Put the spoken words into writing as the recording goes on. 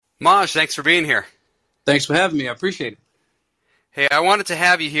Maj, thanks for being here. Thanks for having me. I appreciate it. Hey, I wanted to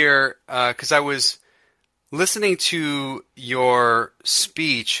have you here because I was listening to your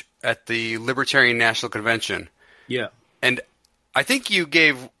speech at the Libertarian National Convention. Yeah. And I think you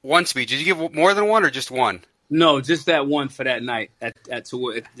gave one speech. Did you give more than one or just one? No, just that one for that night at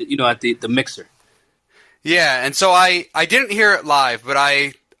the mixer. Yeah, and so I didn't hear it live, but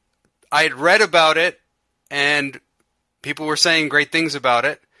I had read about it, and people were saying great things about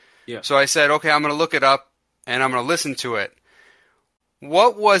it. Yeah. So I said, okay, I'm going to look it up, and I'm going to listen to it.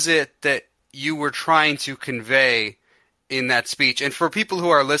 What was it that you were trying to convey in that speech? And for people who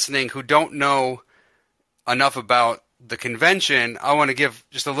are listening who don't know enough about the convention, I want to give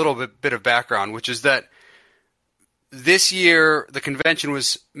just a little bit of background, which is that this year the convention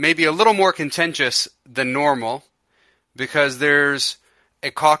was maybe a little more contentious than normal because there's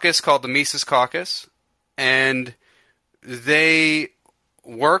a caucus called the Mises Caucus, and they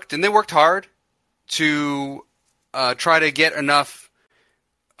worked hard to try to get enough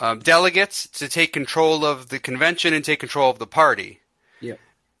delegates to take control of the convention and take control of the party. Yeah.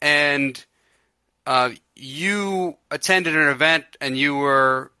 And you attended an event, and you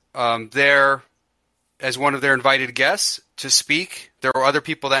were there as one of their invited guests to speak. There were other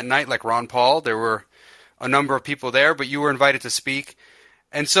people that night, like Ron Paul. There were a number of people there, but you were invited to speak.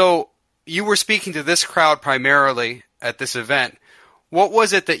 And so you were speaking to this crowd primarily at this event. What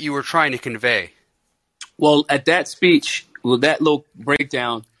was it that you were trying to convey? Well, at that speech, that little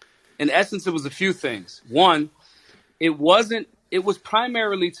breakdown, in essence, it was a few things. One, it was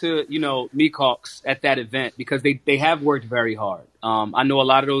primarily to, Mecox at that event because they have worked very hard. I know a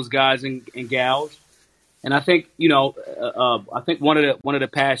lot of those guys and gals. And I think, I think one of the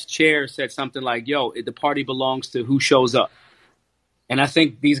past chairs said something like, the party belongs to who shows up. And I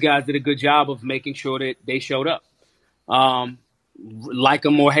think these guys did a good job of making sure that they showed up, like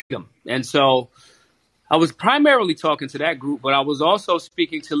them or hate them. And so I was primarily talking to that group, but I was also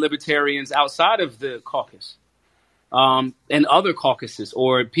speaking to libertarians outside of the caucus and other caucuses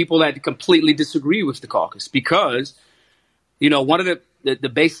or people that completely disagree with the caucus because, one of the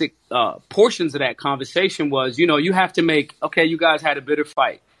basic portions of that conversation was, you have to make, okay, you guys had a bitter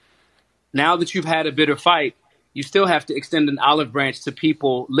fight. Now that you've had a bitter fight, you still have to extend an olive branch to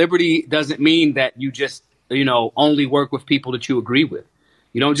people. Liberty doesn't mean that you just, only work with people that you agree with.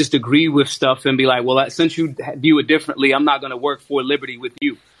 You don't just agree with stuff and be like, well, since you view it differently, I'm not going to work for liberty with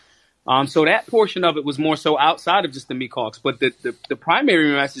you. So that portion of it was more so outside of just the Mecox. But the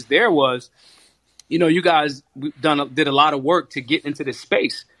primary message there was, you guys did a lot of work to get into this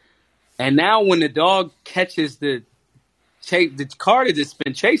space. And now when the dog catches the car that's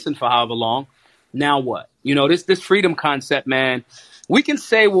been chasing for however long, now what? This freedom concept, man, we can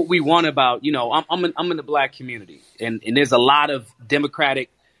say what we want about, I'm in the black community and there's a lot of democratic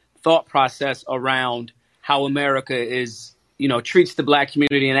thought process around how America is, treats the black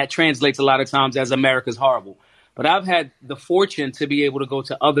community. And that translates a lot of times as America's horrible. But I've had the fortune to be able to go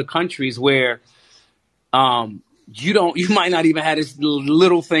to other countries where you might not even have this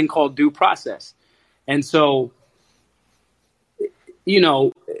little thing called due process. And so,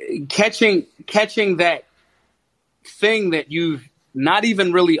 catching that thing that you've not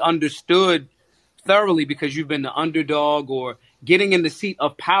even really understood thoroughly because you've been the underdog or getting in the seat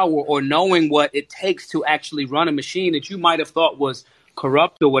of power or knowing what it takes to actually run a machine that you might have thought was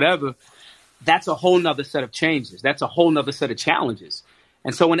corrupt or whatever, that's a whole nother set of changes. That's a whole nother set of challenges.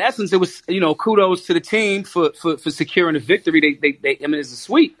 And so in essence, it was, kudos to the team for securing a victory. It's a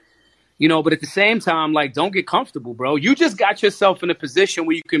sweep, but at the same time, like, don't get comfortable, bro. You just got yourself in a position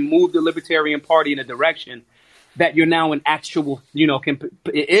where you can move the Libertarian Party in a direction that you're now an actual,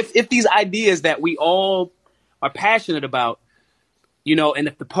 if these ideas that we all are passionate about, and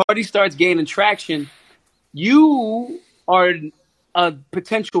if the party starts gaining traction, you are a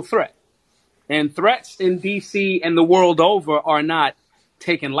potential threat. And threats in D.C. and the world over are not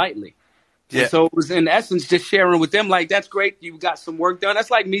taken lightly. Yeah. And so it was in essence just sharing with them, like, that's great. You got some work done.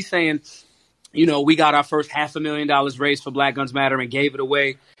 That's like me saying, we got our first $500,000 raised for Black Guns Matter and gave it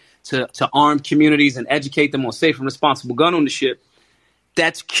away to armed communities and educate them on safe and responsible gun ownership.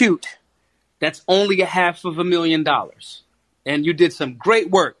 That's cute. That's only $500,000. And you did some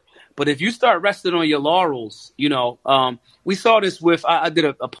great work. But if you start resting on your laurels, we saw this with, I did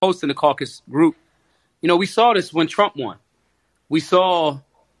a post in the caucus group. We saw this when Trump won. We saw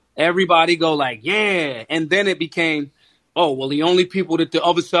everybody go like, yeah. And then it became, oh, well, the only people that the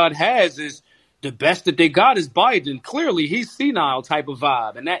other side has is the best that they got is Biden. Clearly, he's senile type of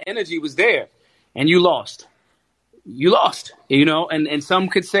vibe. And that energy was there. And you lost. And some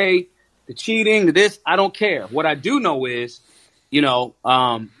could say the cheating, this, I don't care. What I do know is,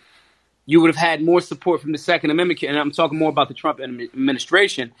 you would have had more support from the Second Amendment, and I'm talking more about the Trump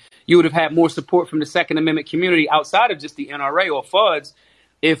administration. You would have had more support from the Second Amendment community outside of just the NRA or FUDs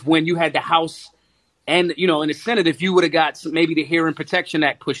if when you had the House and, in the Senate, if you would have got maybe the Hearing Protection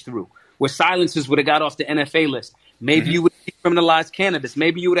Act pushed through, where silencers would have got off the NFA list. Maybe you would have decriminalized cannabis.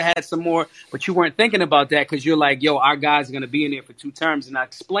 Maybe you would have had some more, but you weren't thinking about that because you're like, yo, our guys are going to be in there for 2 terms. And I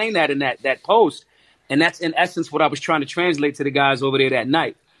explained that in that post. And that's in essence what I was trying to translate to the guys over there that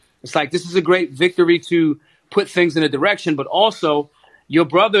night. It's like, this is a great victory to put things in a direction, but also your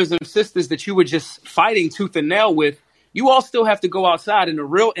brothers and sisters that you were just fighting tooth and nail with, you all still have to go outside, and the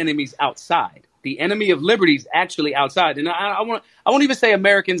real enemy's outside. The enemy of liberty is actually outside. And I won't even say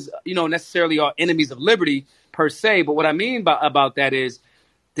Americans, necessarily are enemies of liberty per se. But what I mean about that is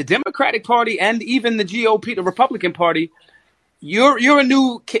the Democratic Party and even the GOP, the Republican Party, you're a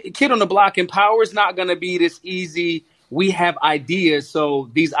new kid on the block, and power is not going to be this easy. We have ideas, so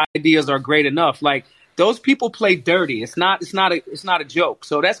these ideas are great enough. Like, those people play dirty. It's not a joke.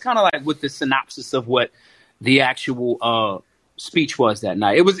 So that's kind of like with the synopsis of what the actual speech was that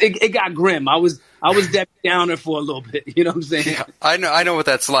night. It got grim. I was Debbie Downer for a little bit. You know what I'm saying? Yeah, I know what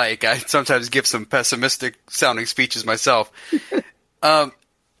that's like. I sometimes give some pessimistic sounding speeches myself.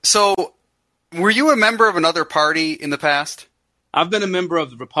 So, were you a member of another party in the past? I've been a member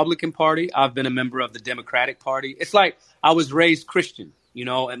of the Republican Party. I've been a member of the Democratic Party. It's like I was raised Christian,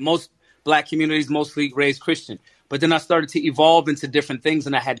 and most black communities mostly raised Christian. But then I started to evolve into different things,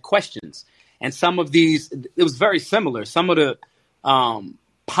 and I had questions. And some of these, it was very similar. Some of the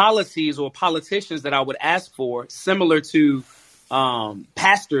policies or politicians that I would ask for, similar to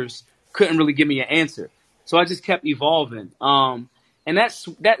pastors, couldn't really give me an answer. So I just kept evolving. And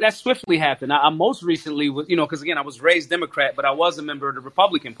that swiftly happened. I most recently was, because again, I was raised Democrat, but I was a member of the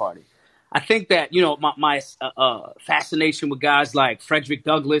Republican Party. I think that, my fascination with guys like Frederick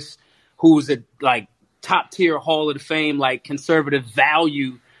Douglass, who's a top tier Hall of Fame, conservative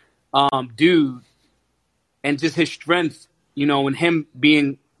value dude, and just his strength, and him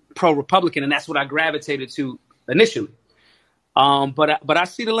being pro-Republican, and that's what I gravitated to initially. But I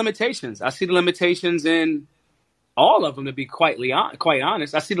see the limitations. I see the limitations in all of them, to be quite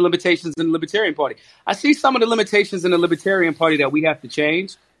honest. I see the limitations in the Libertarian Party. I see some of the limitations in the Libertarian Party that we have to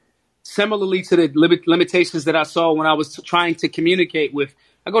change. Similarly to the limitations that I saw when I was trying to communicate with,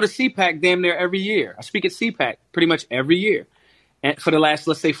 I go to CPAC damn near every year. I speak at CPAC pretty much every year, and for the last,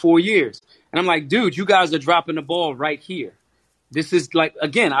 let's say, 4 years. And I'm like, dude, you guys are dropping the ball right here. This is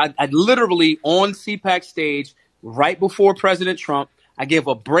again, I literally on CPAC stage right before President Trump, I gave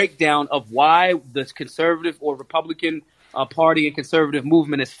a breakdown of why the conservative or Republican party and conservative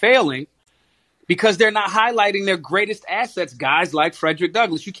movement is failing, because they're not highlighting their greatest assets, guys like Frederick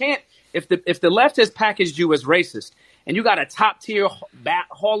Douglass. You can't, if the left has packaged you as racist, and you got a top tier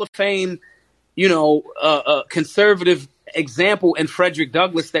Hall of Fame, conservative example in Frederick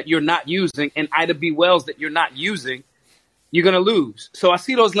Douglass that you're not using, and Ida B. Wells that you're not using, you're going to lose. So I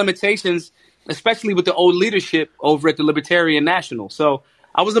see those limitations, especially with the old leadership over at the Libertarian National. So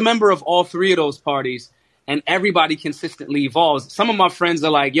I was a member of all 3 of those parties, and everybody consistently evolves. Some of my friends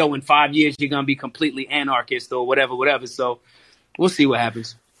are like, yo, in 5 years, you're going to be completely anarchist or whatever. So we'll see what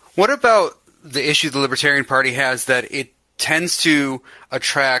happens. What about the issue the Libertarian Party has that it tends to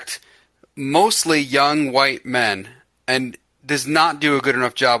attract mostly young white men and does not do a good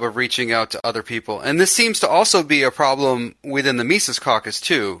enough job of reaching out to other people? And this seems to also be a problem within the Mises Caucus,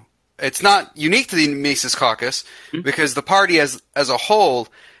 too. It's not unique to the Mises Caucus because the party as a whole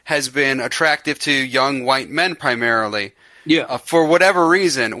has been attractive to young white men primarily. Yeah. For whatever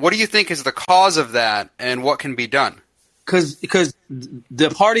reason. What do you think is the cause of that, and what can be done? Because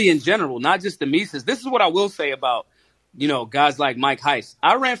the party in general, not just the Mises, this is what I will say about, guys like Mike Heiss.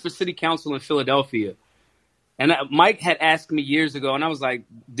 I ran for city council in Philadelphia, and Mike had asked me years ago, and I was like,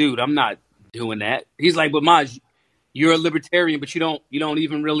 dude, I'm not doing that. He's like, but Maj, you're a libertarian, but you don't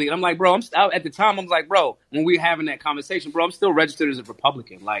even really. And I'm like, bro, at the time, I was like, bro, when we were having that conversation, bro, I'm still registered as a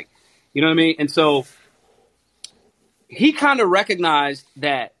Republican. You know what I mean? And so he kind of recognized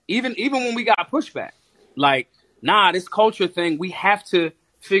that even when we got pushback, this culture thing, we have to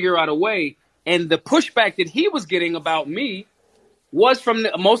figure out a way. And the pushback that he was getting about me was from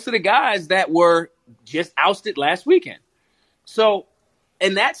most of the guys that were just ousted last weekend. So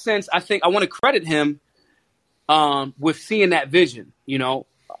in that sense, I think I want to credit him with seeing that vision,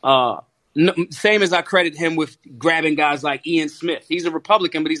 same as I credit him with grabbing guys like Ian Smith. He's a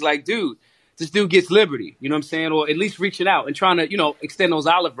Republican, but he's like, dude, this dude gets liberty, you know what I'm saying? Or at least reaching out and trying to, extend those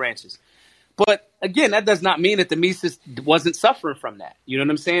olive branches. But again, that does not mean that the Mises wasn't suffering from that. You know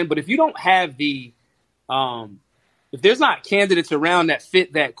what I'm saying? But if you don't have the if there's not candidates around that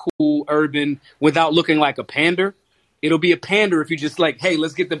fit that cool urban without looking like a pander, it'll be a pander if you just like, hey,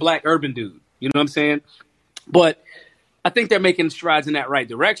 let's get the black urban dude. You know what I'm saying? But I think they're making strides in that right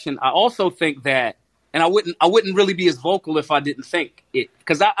direction. I also think that, and I wouldn't really be as vocal if I didn't think it,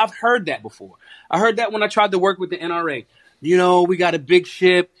 because I've heard that before. I heard that when I tried to work with the NRA. You know, we got a big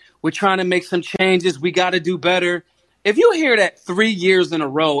ship. We're trying to make some changes. We got to do better. If you hear that 3 years in a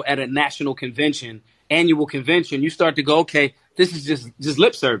row at a national convention, annual convention, you start to go, okay, this is just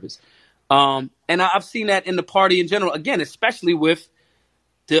lip service. And I've seen that in the party in general, again, especially with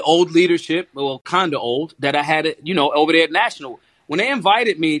the old leadership, well, kind of old, that I had, over there at National. When they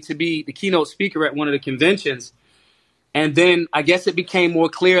invited me to be the keynote speaker at one of the conventions, and then I guess it became more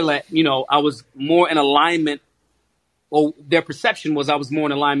clear that, I was more in alignment, or their perception was I was more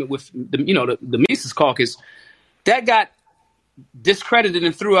in alignment with the Mises Caucus, that got discredited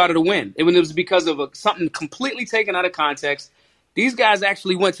and threw out of the wind. It was because of something completely taken out of context. These guys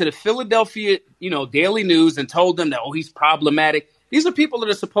actually went to the Philadelphia, Daily News and told them that, oh, he's problematic. These are people that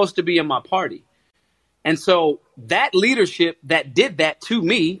are supposed to be in my party. And so that leadership that did that to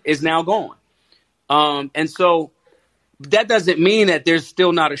me is now gone. And so that doesn't mean that there's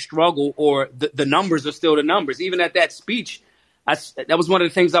still not a struggle, or the numbers are still the numbers. Even at that speech, that was one of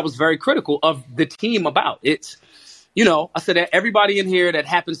the things I was very critical of the team about. It's, I said that everybody in here that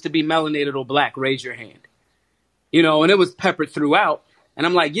happens to be melanated or black, raise your hand. And it was peppered throughout. And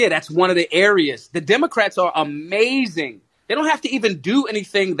I'm like, yeah, that's one of the areas. The Democrats are amazing. They don't have to even do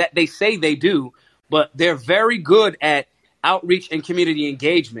anything that they say they do, but they're very good at outreach and community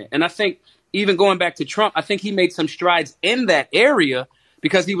engagement. And I think even going back to Trump, I think he made some strides in that area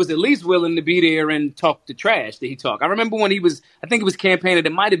because he was at least willing to be there and talk the trash that he talked. I remember when I think it was campaigning,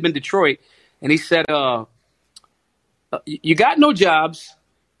 it might have been Detroit, and he said, you got no jobs,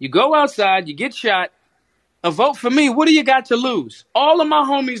 you go outside, you get shot, a vote for me, what do you got to lose? All of my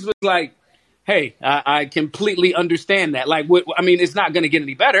homies was like, hey, I completely understand that. Like, it's not going to get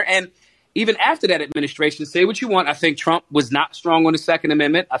any better. And even after that administration, say what you want, I think Trump was not strong on the Second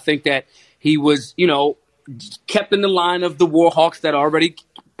Amendment. I think that he was, kept in the line of the war hawks that already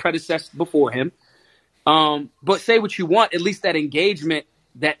predecessed before him. But say what you want, at least that engagement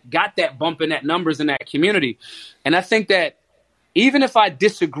that got that bump in that numbers in that community. And I think that even if I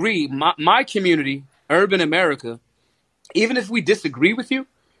disagree, my community, urban America, even if we disagree with you,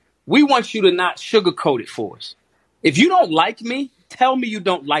 we want you to not sugarcoat it for us. If you don't like me, tell me you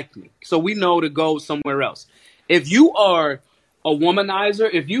don't like me so we know to go somewhere else. If you are a womanizer,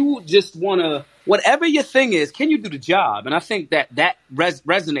 if you just want to, whatever your thing is, can you do the job? And I think that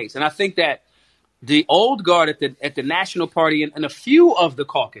resonates. And I think that the old guard at the National Party and a few of the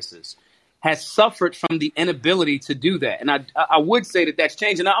caucuses has suffered from the inability to do that. And I would say that that's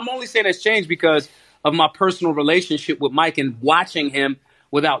changed. And I'm only saying that's changed because of my personal relationship with Mike and watching him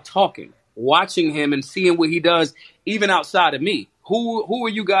without talking, watching him and seeing what he does, even outside of me. Who are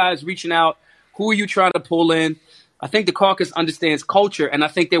you guys reaching out? Who are you trying to pull in? I think the caucus understands culture, and I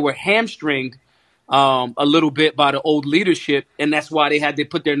think they were hamstringed a little bit by the old leadership, and that's why they had to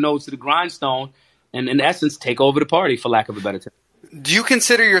put their nose to the grindstone and, in essence, take over the party, for lack of a better term. Do you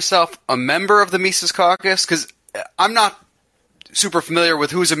consider yourself a member of the Mises Caucus? Because I'm not super familiar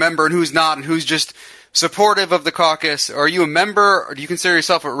with who's a member and who's not and who's just supportive of the caucus. Are you a member, or do you consider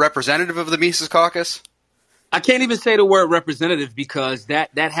yourself a representative of the Mises Caucus? I can't even say the word representative because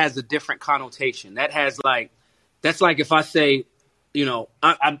that has a different connotation. That's like if I say,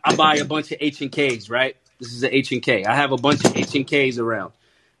 I buy a bunch of H&Ks, right? This is an H&K. I have a bunch of H&Ks around.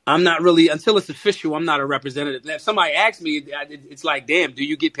 I'm not really, until it's official, I'm not a representative. If somebody asks me, it's like, damn, do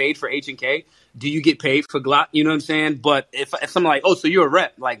you get paid for H&K? Do you get paid for Glock? You know what I'm saying? But if someone like, oh, so you're a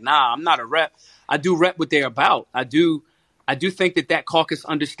rep? Like, nah, I'm not a rep. I do rep what they're about. I do think that caucus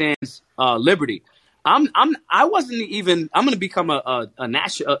understands liberty. I'm going to become a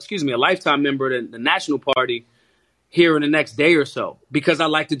lifetime member of the National Party here in the next day or so because I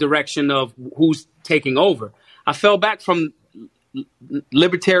like the direction of who's taking over. I fell back from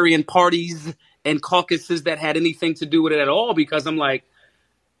libertarian parties and caucuses that had anything to do with it at all because I'm like,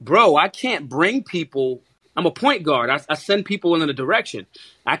 bro, I can't bring people. I'm a point guard. I send people in a direction.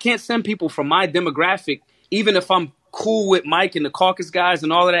 I can't send people from my demographic, even if I'm cool with Mike and the caucus guys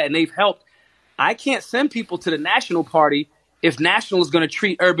and all of that, and they've helped. I can't send people to the National Party if National is going to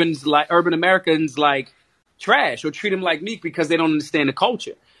treat urban Americans like trash or treat them like meek because they don't understand the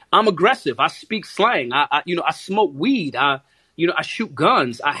culture. I'm aggressive. I speak slang. I smoke weed. I shoot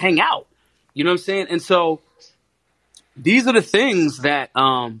guns. I hang out. You know what I'm saying? And so these are the things that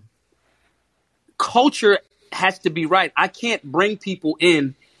culture has to be right. I can't bring people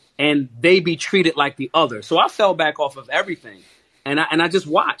in and they be treated like the other. So I fell back off of everything, and I just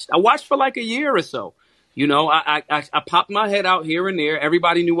watched. I watched for like a year or so. You know, I popped my head out here and there.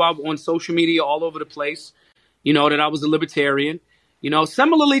 Everybody knew I was on social media all over the place. You know, that I was a libertarian. You know,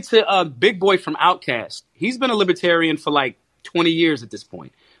 similarly to Big Boy from Outkast. He's been a libertarian for like 20 years at this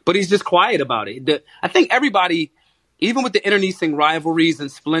point, but he's just quiet about it. I think everybody, even with the internecine rivalries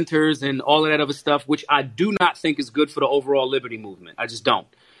and splinters and all of that other stuff, which I do not think is good for the overall liberty movement. I just don't.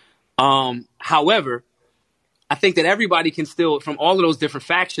 However, I think that everybody can still, from all of those different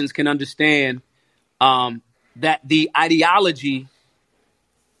factions, can understand that the ideology,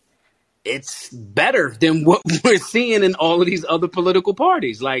 it's better than what we're seeing in all of these other political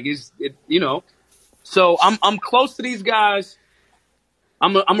parties. Like, you know, so I'm close to these guys.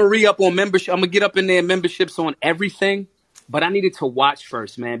 I'm gonna re-up on membership. I'm gonna get up in their memberships on everything, but I needed to watch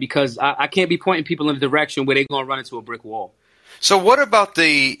first, man, because I can't be pointing people in the direction where they're gonna run into a brick wall. So what about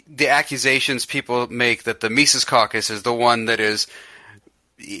the accusations people make that the Mises Caucus is the one that is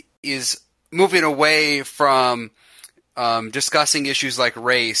moving away from discussing issues like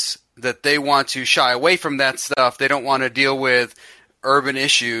race, that they want to shy away from that stuff. They don't want to deal with urban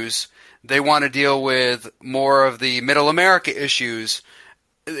issues. They want to deal with more of the middle America issues.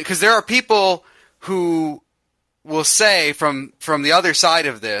 Because there are people who will say from the other side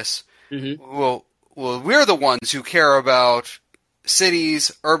of this, well, we're the ones who care about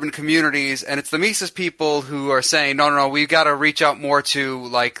cities, urban communities, and it's the Mises people who are saying, no, we've got to reach out more to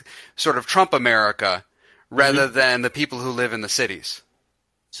like sort of Trump America rather than the people who live in the cities.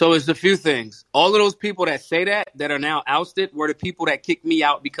 So it's a few things. All of those people that say that are now ousted were the people that kicked me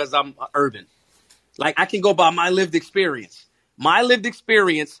out because I'm urban. Like, I can go by my lived experience. My lived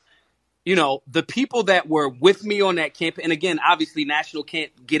experience, you know, the people that were with me on that campaign, and again, obviously national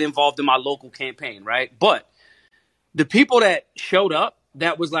can't get involved in my local campaign, right? But the people that showed up,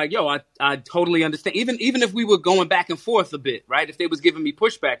 that was like, yo, I totally understand. Even if we were going back and forth a bit, right? If they was giving me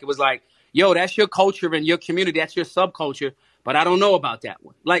pushback, it was like, yo, that's your culture and your community, that's your subculture, but I don't know about that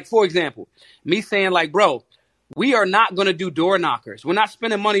one. Like, for example, me saying like, bro, we are not going to do door knockers. We're not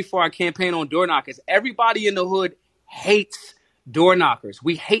spending money for our campaign on door knockers. Everybody in the hood hates door knockers.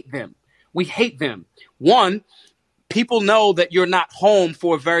 We hate them. We hate them. One, people know that you're not home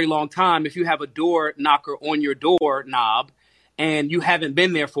for a very long time if you have a door knocker on your door knob and you haven't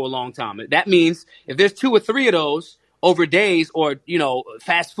been there for a long time. That means if there's 2 or 3 of those over days or, you know,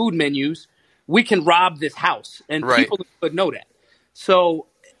 fast food menus, we can rob this house. And Right. People would know that. So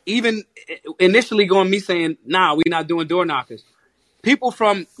even initially going me saying, nah, we're not doing door knockers. People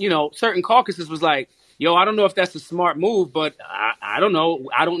from, you know, certain caucuses was like, yo, I don't know if that's a smart move, but I don't know.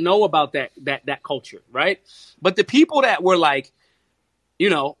 I don't know about that culture, right? But the people that were like,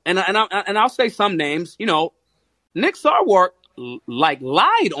 you know, and I'll say some names, you know, Nick Sarwark like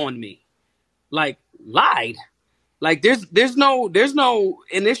lied on me, like lied. Like there's no.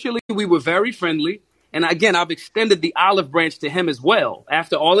 Initially, we were very friendly, and again, I've extended the olive branch to him as well.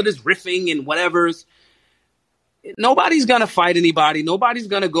 After all of this riffing and whatever's. Nobody's going to fight anybody. Nobody's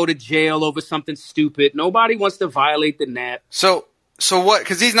going to go to jail over something stupid. Nobody wants to violate the NAP. So what?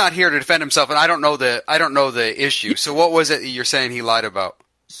 Because he's not here to defend himself, and I don't know the issue. So what was it you're saying he lied about?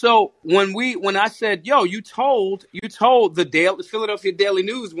 So when I said, yo, you told the Philadelphia Daily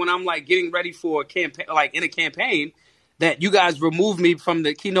News when I'm like getting ready for a campaign, like in a campaign, that you guys removed me from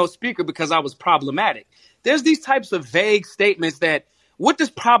the keynote speaker because I was problematic. There's these types of vague statements that. What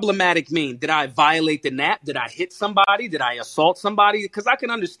does problematic mean? Did I violate the NAP? Did I hit somebody? Did I assault somebody? Because I can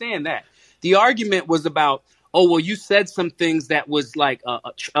understand that. The argument was about, oh, well, you said some things that was like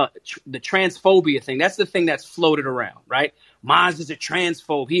the transphobia thing. That's the thing that's floated around, right? Maj is a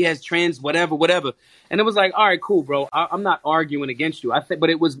transphobe. He has trans whatever. And it was like, all right, cool, bro. I'm not arguing against you.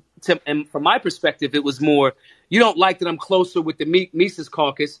 But it was, and from my perspective, it was more, you don't like that I'm closer with the Mises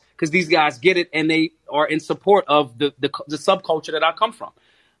Caucus because these guys get it and they are in support of the subculture that I come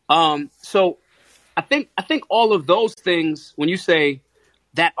from. So I think all of those things, when you say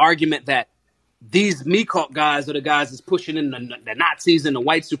that argument that these Meekock guys are the guys that's pushing in the Nazis and the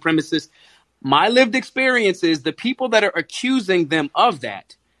white supremacists, my lived experience is the people that are accusing them of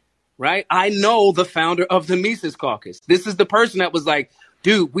that, right? I know the founder of the Mises Caucus. This is the person that was like,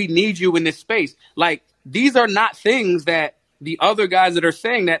 dude, we need you in this space. Like, these are not things that the other guys that are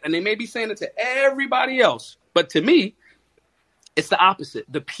saying that, and they may be saying it to everybody else. But to me, it's the opposite.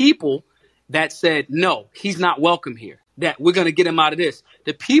 The people that said, no, he's not welcome here, that we're going to get him out of this.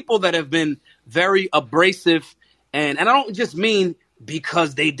 The people that have been very abrasive, and I don't just mean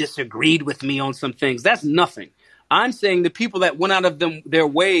because they disagreed with me on some things. That's nothing. I'm saying the people that went out of their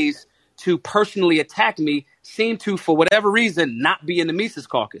ways to personally attack me, seem to, for whatever reason, not be in the Mises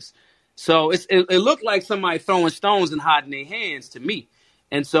Caucus. So it looked like somebody throwing stones and hiding their hands to me.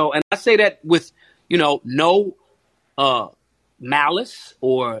 And I say that with, no malice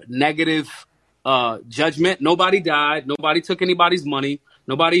or negative judgment. Nobody died. Nobody took anybody's money.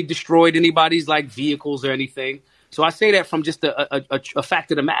 Nobody destroyed anybody's vehicles or anything. So I say that from just a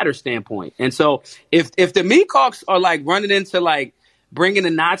fact of the matter standpoint. And so if the Mecox are running into bringing the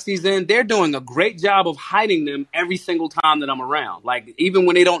Nazis in, they're doing a great job of hiding them every single time that I'm around. Even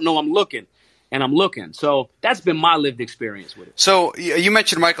when they don't know I'm looking. And I'm looking. So that's been my lived experience with it. So you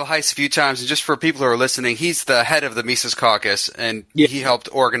mentioned Michael Heiss a few times, and just for people who are listening, he's the head of the Mises Caucus, and he helped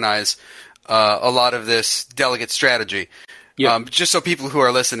organize a lot of this delegate strategy. Yeah. Just so people who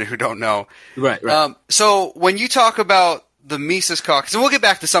are listening who don't know. Right. So when you talk about the Mises Caucus, and we'll get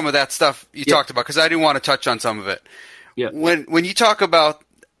back to some of that stuff you talked about, because I do want to touch on some of it. Yeah. When you talk about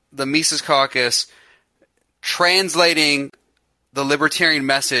the Mises Caucus translating the libertarian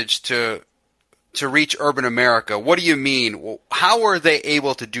message to reach urban America, what do you mean? How are they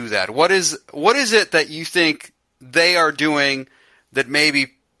able to do that? What is it that you think they are doing that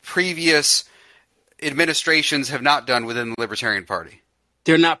maybe previous administrations have not done within the Libertarian Party?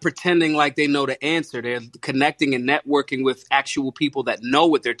 They're not pretending like they know the answer. They're connecting and networking with actual people that know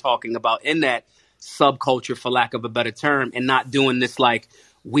what they're talking about in that subculture, for lack of a better term, and not doing this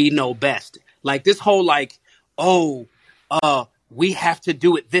we know best. This whole we have to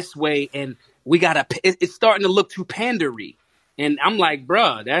do it this way, and we gotta. It's starting to look too pandery, and I'm like,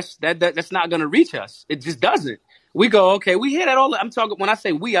 bruh, that's not gonna reach us. It just doesn't. We go, okay, we hear that all. I'm talking when I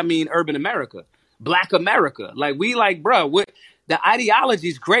say we, I mean urban America, Black America. Bruh, the ideology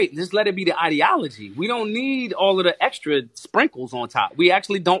is great. Just let it be the ideology. We don't need all of the extra sprinkles on top. We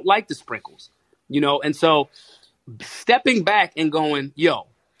actually don't like the sprinkles, And so, stepping back and going,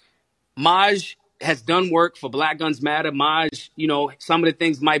 Maj has done work for Black Guns Matter. Maj, some of the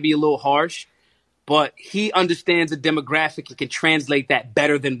things might be a little harsh, but he understands the demographic and can translate that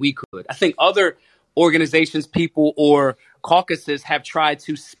better than we could. I think other organizations, people, or caucuses have tried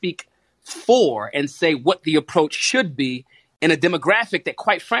to speak for and say what the approach should be in a demographic that,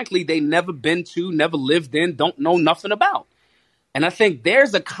 quite frankly, they never been to, never lived in, don't know nothing about. And I think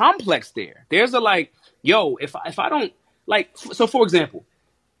there's a complex there. There's if I don't so for example,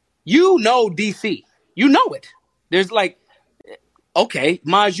 DC, it. There's okay,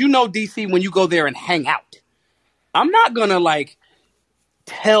 Maj, DC when you go there and hang out. I'm not gonna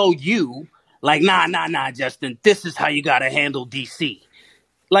tell you nah, Justin, this is how you gotta handle DC.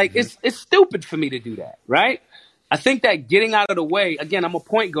 It's stupid for me to do that, right? I think that getting out of the way, again, I'm a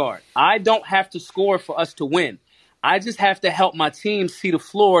point guard. I don't have to score for us to win. I just have to help my team see the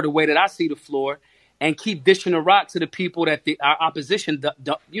floor the way that I see the floor and keep dishing the rock to the people that our opposition,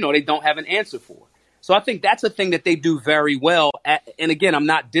 they don't have an answer for. So I think that's a thing that they do very well. And again, I'm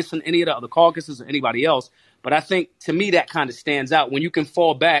not dissing any of the other caucuses or anybody else, but I think to me that kind of stands out when you can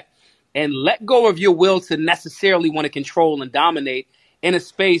fall back and let go of your will to necessarily want to control and dominate in a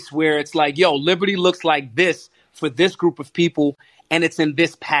space where it's liberty looks like this for this group of people, and it's in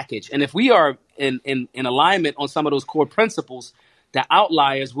this package. And if we are in alignment on some of those core principles, the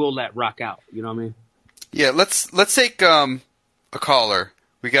outliers will let rock out. You know what I mean? Yeah, let's take a caller.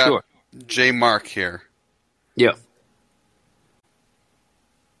 We got J. Mark here. Yeah.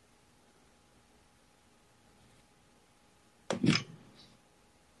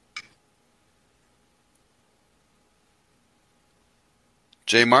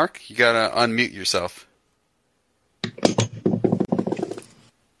 J. Mark, you gotta unmute yourself.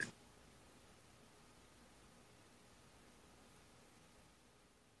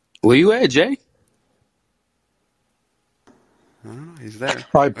 Where you at, Jay? I don't know. He's there.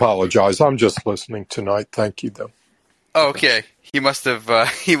 I apologize. I'm just listening tonight. Thank you, though. Oh, okay. He must have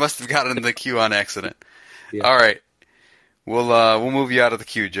gotten in the queue on accident. Yeah. All right. We'll move you out of the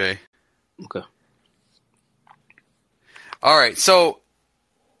queue, Jay. Okay. All right. So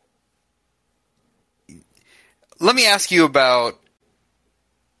let me ask you about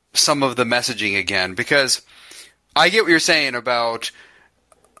some of the messaging again, because I get what you're saying about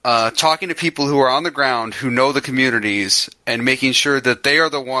talking to people who are on the ground, who know the communities, and making sure that they are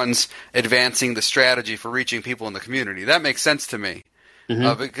the ones advancing the strategy for reaching people in the community. That makes sense to me,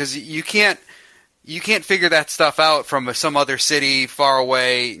 because you can't figure that stuff out from some other city far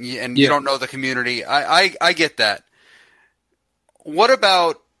away, and you don't know the community. I get that. What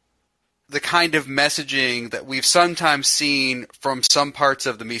about the kind of messaging that we've sometimes seen from some parts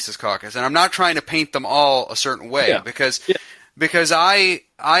of the Mises Caucus? And I'm not trying to paint them all a certain way, because I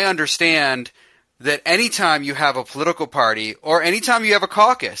understand that anytime you have a political party or anytime you have a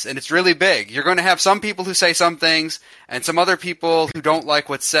caucus and it's really big, you're going to have some people who say some things and some other people who don't like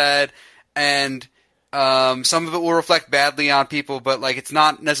what's said, and some of it will reflect badly on people, but like it's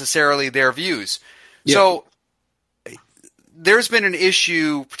not necessarily their views. Yeah. So there's been an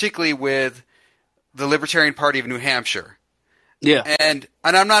issue, particularly with the Libertarian Party of New Hampshire. Yeah. And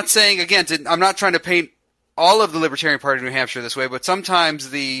I'm not saying, again, I'm not trying to paint all of the Libertarian Party of New Hampshire this way, but sometimes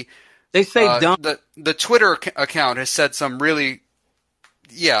they say dumb. The Twitter account has said some really,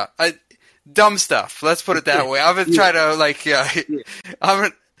 dumb stuff. Let's put it that way. I'm gonna try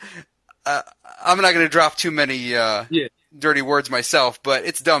to I'm not going to drop too many dirty words myself, but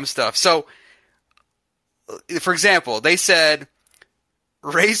it's dumb stuff. So, for example, they said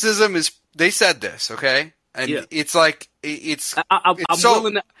racism is. They said this, okay, and it's like I'm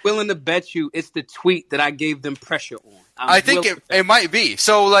willing to bet you it's the tweet that I gave them pressure on. I think it might be.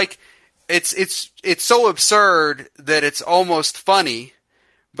 So like it's so absurd that it's almost funny,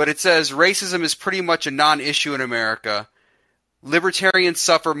 but it says racism is pretty much a non-issue in America. Libertarians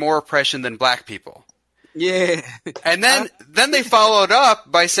suffer more oppression than black people. Yeah. And then they followed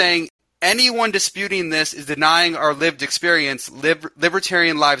up by saying anyone disputing this is denying our lived experience.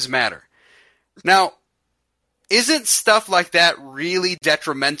 Libertarian lives matter. Now, isn't stuff like that really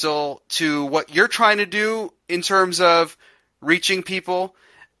detrimental to what you're trying to do in terms of reaching people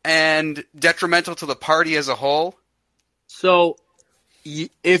and detrimental to the party as a whole? So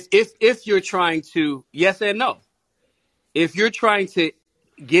if you're trying to, yes and no. If you're trying to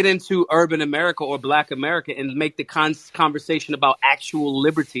get into urban America or black America and make the conversation about actual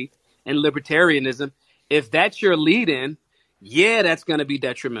liberty and libertarianism, if that's your lead in, that's going to be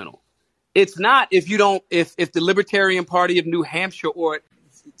detrimental. It's not if the Libertarian Party of New Hampshire, or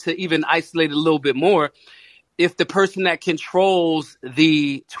to even isolate it a little bit more, if the person that controls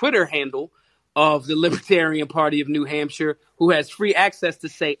the Twitter handle of the Libertarian Party of New Hampshire, who has free access to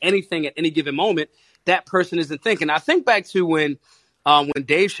say anything at any given moment, that person isn't thinking. I think back to when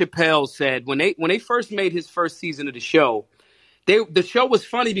Dave Chappelle said, when they first made his first season of the show, the show was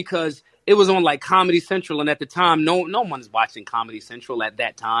funny because it was on like Comedy Central, and at the time, no one's watching Comedy Central at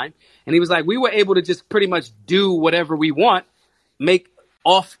that time. And he was like, we were able to just pretty much do whatever we want, make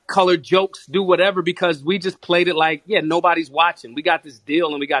off-colored jokes, do whatever, because we just played it like, nobody's watching. We got this deal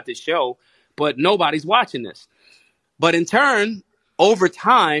and we got this show, but nobody's watching this. But in turn, over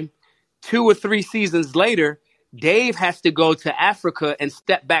time, 2 or 3 seasons later, Dave has to go to Africa and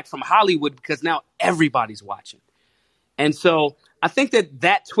step back from Hollywood because now everybody's watching. And so I think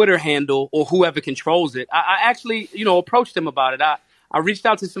that Twitter handle, or whoever controls it, I actually, approached him about it. I reached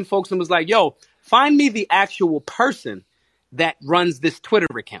out to some folks and was like, find me the actual person that runs this Twitter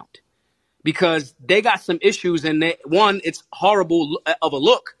account, because they got some issues, and it's horrible of a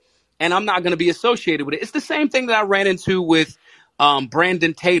look, and I'm not going to be associated with it. It's the same thing that I ran into with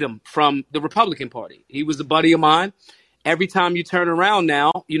Brandon Tatum from the Republican Party. He was a buddy of mine. Every time you turn around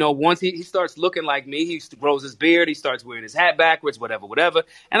now, once he starts looking like me, he grows his beard, he starts wearing his hat backwards, whatever.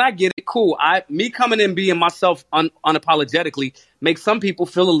 And I get it, cool. Me coming in being myself unapologetically makes some people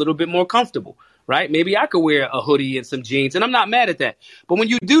feel a little bit more comfortable, right? Maybe I could wear a hoodie and some jeans, and I'm not mad at that. But when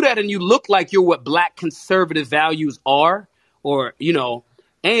you do that and you look like you're what black conservative values are, or,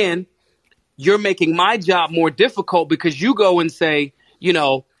 and you're making my job more difficult because you go and say,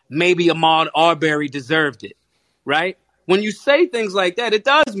 maybe Ahmaud Arbery deserved it, right? When you say things like that, it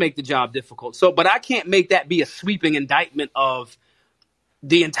does make the job difficult. But I can't make that be a sweeping indictment of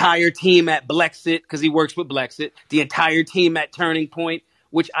the entire team at Blexit, because he works with Blexit, the entire team at Turning Point,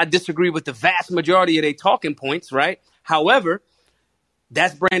 which I disagree with the vast majority of their talking points, right? However,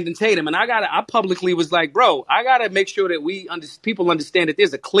 that's Brandon Tatum. And I publicly was like, bro, I got to make sure that people understand that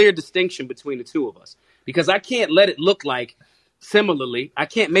there's a clear distinction between the two of us, because I can't let it look like similarly. I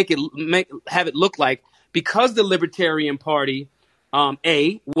can't have it look like, because the Libertarian Party,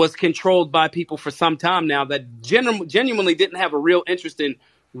 was controlled by people for some time now that genuinely didn't have a real interest in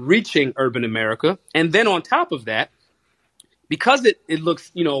reaching urban America. And then on top of that, because it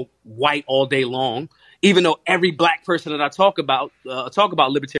looks, white all day long, even though every black person that I talk about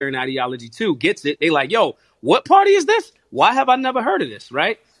libertarian ideology too gets it. They like, what party is this? Why have I never heard of this?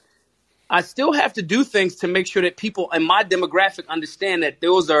 Right? I still have to do things to make sure that people in my demographic understand that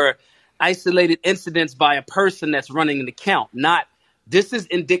those are isolated incidents by a person that's running an account, not this is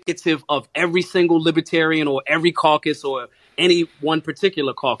indicative of every single libertarian or every caucus or any one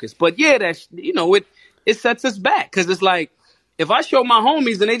particular caucus. But that's, it sets us back, because it's like, if I show my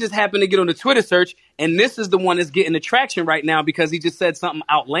homies and they just happen to get on the Twitter search and this is the one that's getting the traction right now because he just said something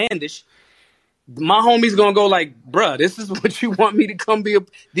outlandish, my homie's gonna go like, bruh, this is what you want me to come be?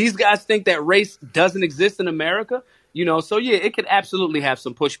 These guys think that race doesn't exist in America, So yeah, it could absolutely have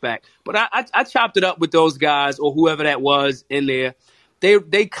some pushback. But I chopped it up with those guys or whoever that was in there.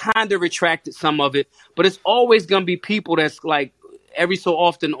 They kind of retracted some of it, but it's always gonna be people that's like every so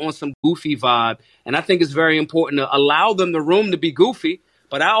often on some goofy vibe, and I think it's very important to allow them the room to be goofy.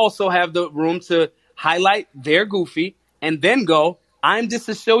 But I also have the room to highlight their goofy and then go, I'm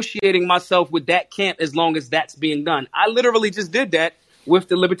disassociating myself with that camp as long as that's being done. I literally just did that with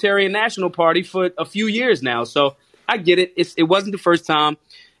the Libertarian National Party for a few years now. So I get it. It wasn't the first time.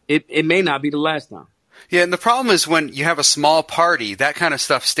 It may not be the last time. Yeah, and the problem is when you have a small party, that kind of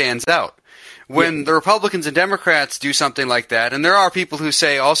stuff stands out. When the Republicans and Democrats do something like that, and there are people who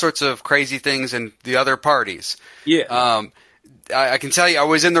say all sorts of crazy things in the other parties. Yeah. I can tell you, I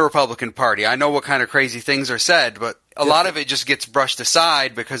was in the Republican Party. I know what kind of crazy things are said, but a lot of it just gets brushed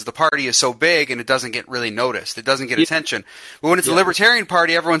aside because the party is so big and it doesn't get really noticed. It doesn't get attention. But when it's the Libertarian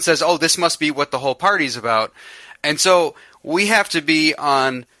Party, everyone says, oh, this must be what the whole party's about. And so we have to be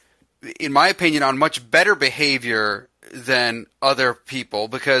on, in my opinion, on much better behavior than other people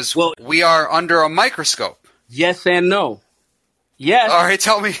because we are under a microscope. Yes and no. Yes. All right,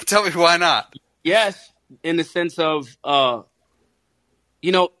 tell me why not. Yes, in the sense of,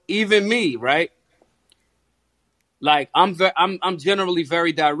 even me, right? Like I'm generally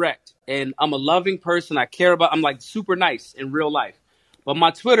very direct, and I'm a loving person. I'm like super nice in real life, but my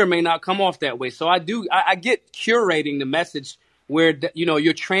Twitter may not come off that way. So I get curating the message where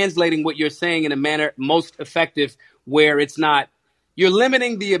you're translating what you're saying in a manner most effective, where it's not you're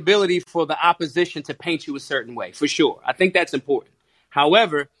limiting the ability for the opposition to paint you a certain way. For sure, I think that's important.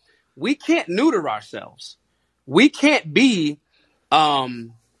 However, we can't neuter ourselves. We can't be,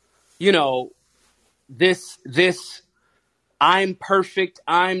 this I'm perfect.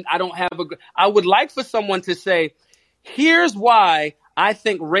 I would like for someone to say, here's why I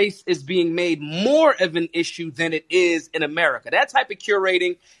think race is being made more of an issue than it is in America. That type of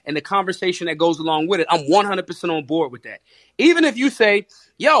curating and the conversation that goes along with it, I'm 100% on board with that. Even if you say,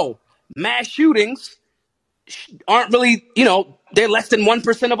 yo, mass shootings aren't really, they're less than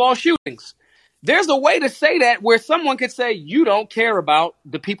 1% of all shootings. There's a way to say that where someone could say, you don't care about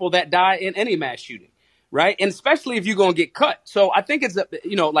the people that die in any mass shooting, right? And especially if you're going to get cut. So I think it's,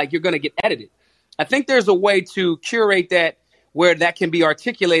 like you're going to get edited. I think there's a way to curate that where that can be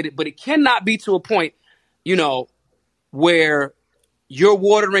articulated, but it cannot be to a point, where you're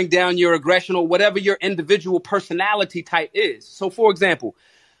watering down your aggression or whatever your individual personality type is. So, for example,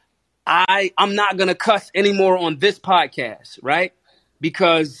 I'm not going to cuss anymore on this podcast, right?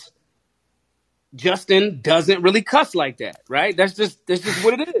 Because Justin doesn't really cuss like that, right? That's just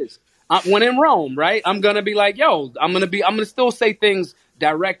what it is. When in Rome, right? I'm going to be like, yo, I'm going to still say things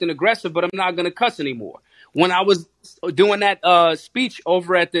direct and aggressive, but I'm not going to cuss anymore. When I was doing that speech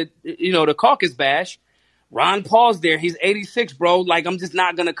over at the Caucus Bash, Ron Paul's there. He's 86, bro. Like, I'm just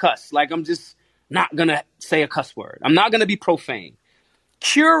not going to cuss. Like, I'm just not going to say a cuss word. I'm not going to be profane.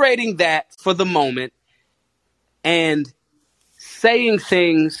 Curating that for the moment and saying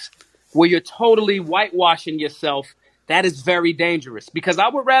things where you're totally whitewashing yourself, that is very dangerous. Because I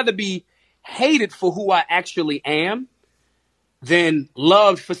would rather be hated for who I actually am than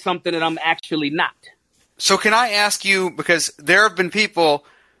loved for something that I'm actually not. So can I ask you, because there have been people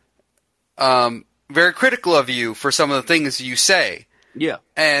very critical of you for some of the things you say. Yeah.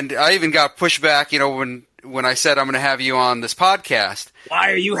 And I even got pushback, when I said I'm going to have you on this podcast.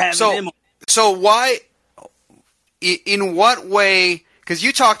 Why are you having him on? So why, in what way, because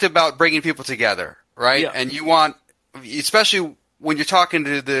you talked about bringing people together, right? Yeah. And you want, especially when you're talking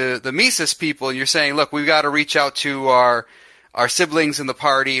to the Mises people and you're saying, look, we've got to reach out to our siblings in the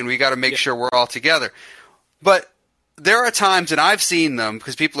party and we got to make sure we're all together. But there are times, and I've seen them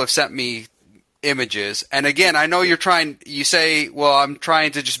because people have sent me images. And again, I know you say, well, I'm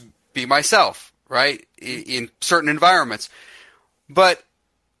trying to just be myself, right? In certain environments. But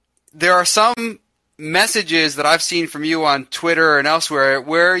there are some messages that I've seen from you on Twitter and elsewhere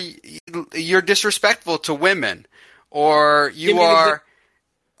where you're disrespectful to women, or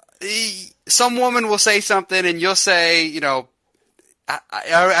some woman will say something and you'll say,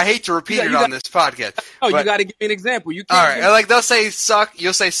 I hate to repeat it on this podcast. Oh, you got to give me an example. You can't. All right, like they'll say suck.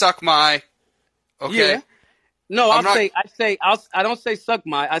 You'll say suck my. Okay. Yeah. No, I don't say suck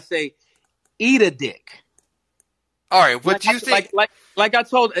my. I say eat a dick. All right. What do you think? Like I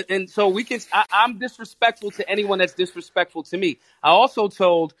told, and so we can. I'm disrespectful to anyone that's disrespectful to me. I also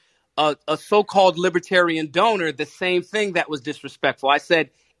told a so-called libertarian donor the same thing that was disrespectful. I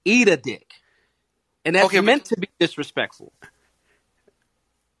said eat a dick, and that's meant to be disrespectful.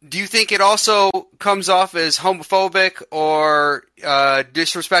 do you think it also comes off as homophobic or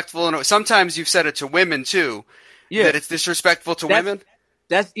disrespectful? And sometimes you've said it to women too, Yeah, that it's disrespectful to that's women.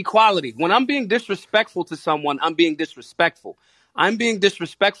 that's equality. When I'm being disrespectful to someone, I'm being disrespectful. I'm being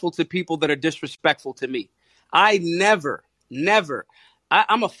disrespectful to people that are disrespectful to me. I never.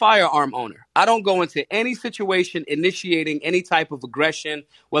 I'm a firearm owner. I don't go into any situation initiating any type of aggression,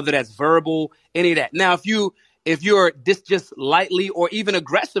 whether that's verbal, any of that. Now, if you're just lightly or even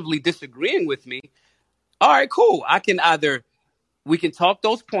aggressively disagreeing with me, all right, cool. We can talk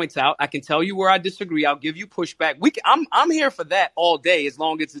those points out. I can tell you where I disagree. I'll give you pushback. I'm here for that all day as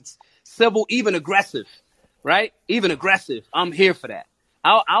long as it's civil, even aggressive, right? Even aggressive. I'm here for that.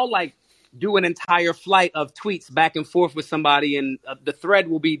 I'll like do an entire flight of tweets back and forth with somebody, and the thread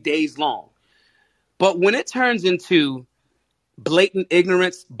will be days long. But when it turns into blatant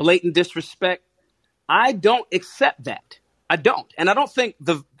ignorance, blatant disrespect, I don't accept that. I don't, and I don't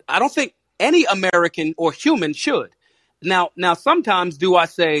think any American or human should. Now, sometimes do I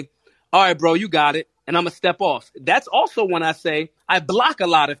say, "All right, bro, you got it," and I'm gonna step off. That's also when I say I block a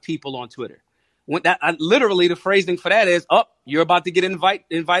lot of people on Twitter. Literally the phrasing for that is, "Oh, you're about to get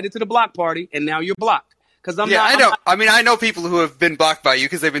invited to the block party, and now you're blocked." Because Yeah, I know. I mean, I know people who have been blocked by you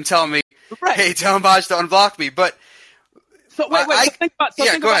because they've been telling me, right. "Hey, tell Maj to unblock me." But So wait. go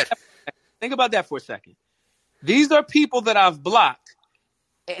ahead. Think about that for a second. These are people that I've blocked,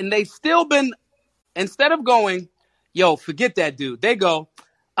 and they've still been, instead of going, "Yo, forget that dude," they go,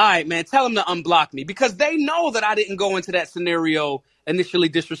 "All right, man, tell him to unblock me," because they know that I didn't go into that scenario initially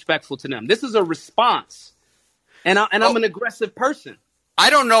disrespectful to them. This is a response, and I'm an aggressive person. I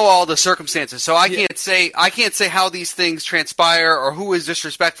don't know all the circumstances, so I can't say how these things transpire or who is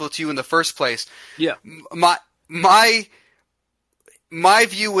disrespectful to you in the first place. Yeah. My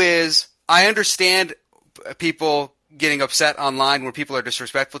view is I understand people getting upset online when people are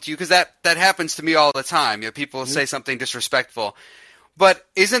disrespectful to you because that happens to me all the time. You know, people say something disrespectful. But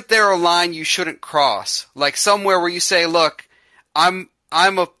isn't there a line you shouldn't cross? Like somewhere where you say, "Look, I'm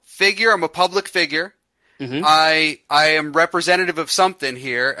a figure, I'm a public figure. Mm-hmm. I am representative of something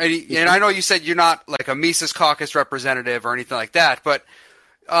here." And I know you said you're not like a Mises Caucus representative or anything like that, but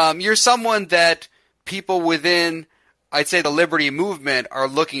you're someone that people within, I'd say, the liberty movement are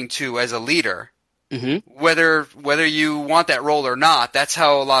looking to as a leader. Mm-hmm. Whether you want that role or not, that's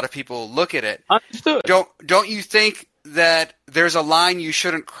how a lot of people look at it. Understood. Don't you think that there's a line you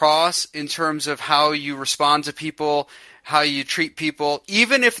shouldn't cross in terms of how you respond to people, how you treat people,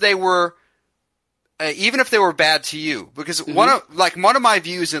 even if they were bad to you? Because one of my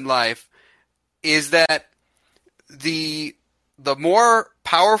views in life is that the more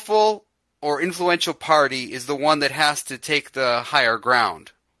powerful or influential party is the one that has to take the higher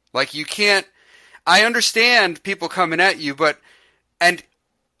ground. Like you can't. I understand people coming at you, and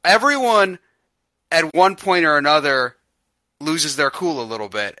everyone at one point or another loses their cool a little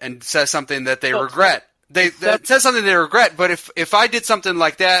bit and says something that they regret. Says something they regret, but if I did something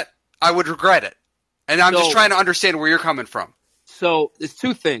like that, I would regret it. And I'm just trying to understand where you're coming from. So it's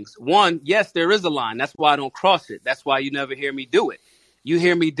two things. One, yes, there is a line. That's why I don't cross it. That's why you never hear me do it. You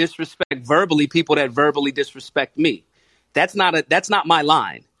hear me disrespect verbally people that verbally disrespect me. That's not my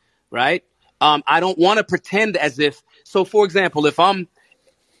line, right? I don't want to pretend as if. So, for example, if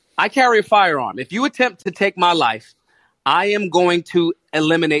I carry a firearm. If you attempt to take my life, I am going to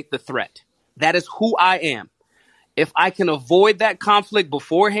eliminate the threat. That is who I am. If I can avoid that conflict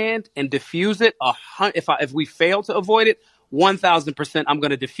beforehand and diffuse it, if we fail to avoid it, 1,000%, I'm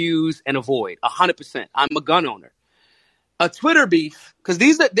going to diffuse and avoid 100%. I'm a gun owner. A Twitter beef, because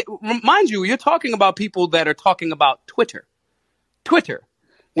mind you, you're talking about people that are talking about Twitter.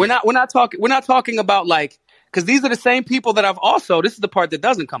 We're not talking about like, because these are the same people that this is the part that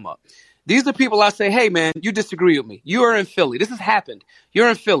doesn't come up. These are people I say, "Hey man, you disagree with me. You are in Philly. This has happened. You're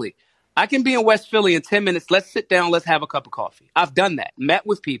in Philly. I can be in West Philly in 10 minutes. Let's sit down. Let's have a cup of coffee." I've done that. Met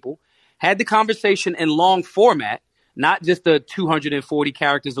with people, had the conversation in long format, not just the 240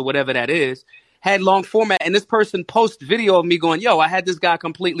 characters or whatever that is, had long format. And this person posts video of me going, "Yo, I had this guy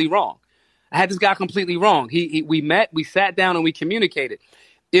completely wrong. We met, we sat down and we communicated."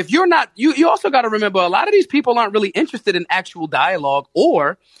 If you're not, you also got to remember a lot of these people aren't really interested in actual dialogue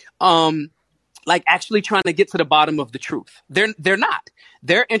or, like actually trying to get to the bottom of the truth. They're not.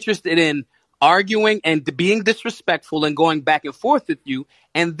 They're interested in arguing and being disrespectful and going back and forth with you.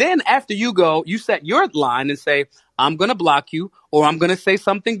 And then after you set your line and say, "I'm going to block you," or "I'm going to say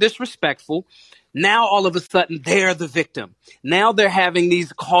something disrespectful." Now, all of a sudden, they're the victim. Now they're having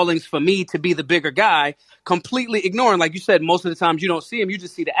these callings for me to be the bigger guy, completely ignoring, like you said, most of the times you don't see them. You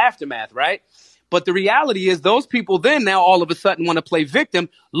just see the aftermath, right? But the reality is those people then now all of a sudden want to play victim.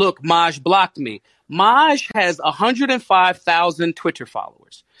 Look, Maj blocked me. Maj has 105,000 Twitter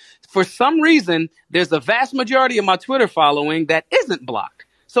followers. For some reason, there's a vast majority of my Twitter following that isn't blocked.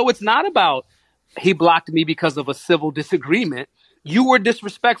 So it's not about he blocked me because of a civil disagreement. You were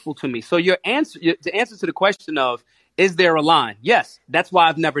disrespectful to me. So the answer to the question of, is there a line? Yes, that's why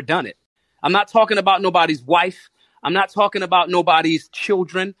I've never done it. I'm not talking about nobody's wife. I'm not talking about nobody's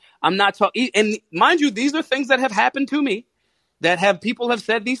children. I'm not talking, and mind you, these are things that have happened to me, people have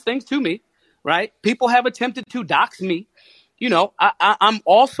said these things to me, right? People have attempted to dox me. You know, I'm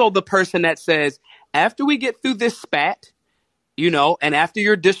also the person that says, after we get through this spat, you know, and after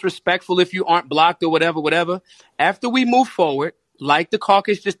you're disrespectful, if you aren't blocked or whatever, after we move forward, like the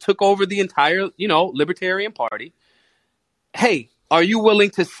caucus just took over the entire, you know, Libertarian Party. Hey, are you willing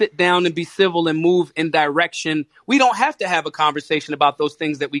to sit down and be civil and move in direction? We don't have to have a conversation about those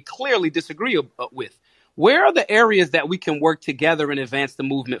things that we clearly disagree with. Where are the areas that we can work together and advance the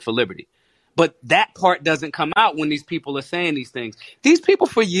movement for liberty? But that part doesn't come out when these people are saying these things. These people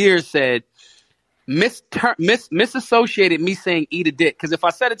for years said, misassociated me saying eat a dick. Because if I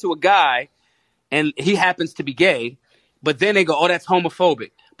said it to a guy and he happens to be gay, but then they go, oh, that's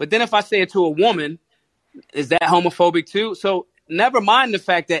homophobic. But then if I say it to a woman, is that homophobic too? So never mind the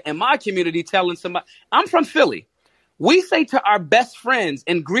fact that in my community, telling somebody, I'm from Philly. We say to our best friends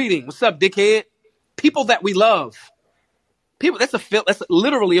in greeting, what's up, dickhead? People that we love. People, that's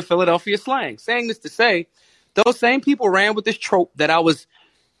literally a Philadelphia slang. Saying this to say, those same people ran with this trope that I was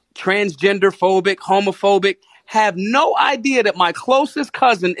transgender phobic, homophobic, have no idea that my closest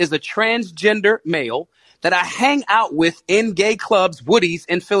cousin is a transgender male that I hang out with in gay clubs, Woody's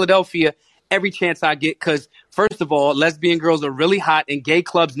in Philadelphia every chance I get. Because first of all, lesbian girls are really hot and gay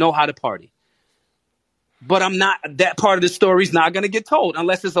clubs know how to party. But that part of the story is not going to get told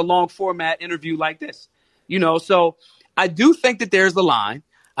unless it's a long format interview like this. You know, so I do think that there's a line.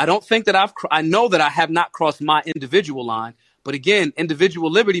 I don't think that I know that I have not crossed my individual line. But again,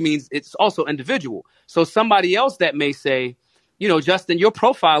 individual liberty means it's also individual. So somebody else that may say, you know, Justin, your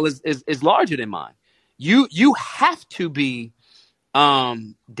profile is larger than mine. You have to be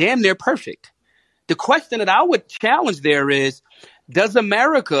damn near perfect. The question that I would challenge there is, does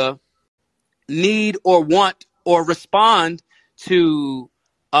America need or want or respond to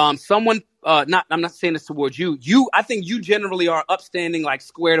someone? I'm not saying this towards you. I think you generally are upstanding, like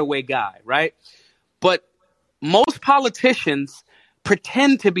squared away guy, right? But most politicians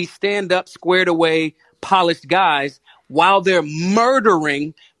pretend to be stand up, squared away, polished guys while they're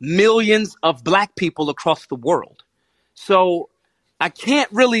murdering millions of black people across the world. So I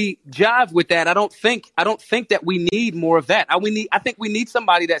can't really jive with that. I don't think that we need more of that. I think we need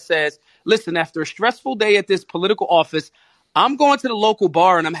somebody that says, listen, after a stressful day at this political office, I'm going to the local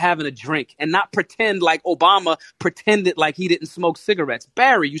bar and I'm having a drink, and not pretend like Obama pretended like he didn't smoke cigarettes.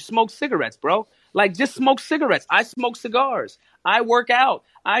 Barry, you smoke cigarettes, bro. Like, just smoke cigarettes. I smoke cigars. I work out.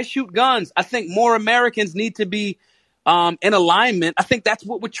 I shoot guns. I think more Americans need to be in alignment. I think that's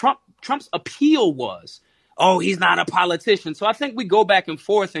what Trump's appeal was. Oh, he's not a politician. So I think we go back and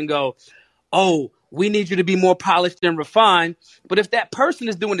forth and go, oh, we need you to be more polished and refined. But if that person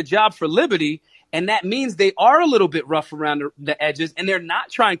is doing the job for liberty, and that means they are a little bit rough around the edges, and they're not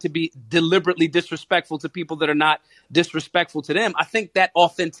trying to be deliberately disrespectful to people that are not disrespectful to them, I think that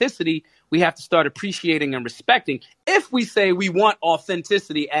authenticity we have to start appreciating and respecting if we say we want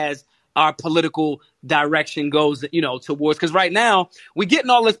authenticity as our political direction goes, you know, towards. Because right now, we're getting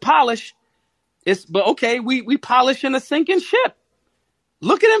all this polish. But okay, we polishing a sinking ship.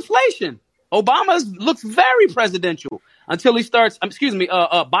 Look at inflation. Obama looks very presidential until he starts.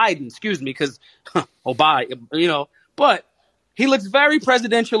 Biden. Because Obama, you know. But he looks very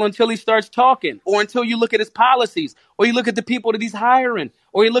presidential until he starts talking, or until you look at his policies, or you look at the people that he's hiring,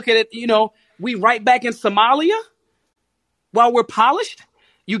 or you look at it. You know, we right back in Somalia while we're polished.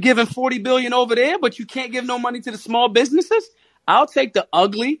 You giving $40 billion over there, but you can't give no money to the small businesses. I'll take the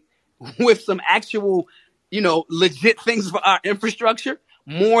ugly with some actual, you know, legit things for our infrastructure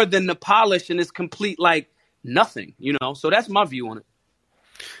more than the polish and it's complete like nothing, you know. So that's my view on it.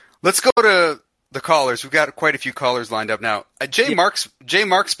 Let's go to the callers. We've got quite a few callers lined up now. Jay Mark's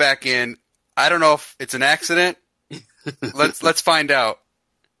back in. I don't know if it's an accident. Let's find out.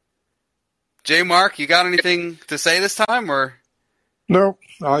 J Mark, you got anything to say this time, or? No,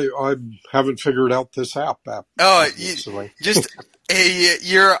 I haven't figured out this app. Oh, I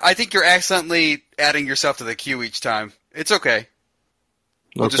think you're accidentally adding yourself to the queue each time. It's okay.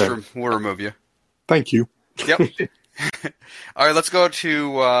 We'll remove you. Thank you. Yep. All right, let's go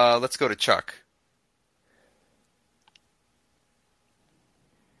to Chuck.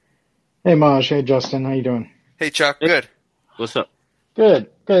 Hey Maj, hey Justin, how you doing? Hey, Chuck. Hey, Good. what's up? Good,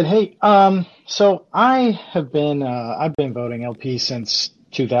 good. Hey, so I've been voting LP since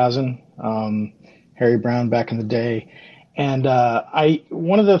 2000, Harry Brown back in the day, and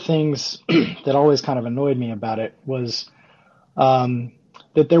one of the things that always kind of annoyed me about it was um,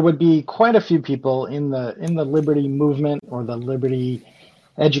 that there would be quite a few people in the liberty movement or the liberty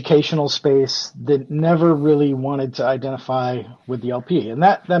educational space that never really wanted to identify with the LP, and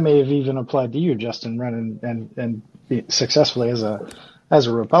that may have even applied to you, Justin, running and be successfully as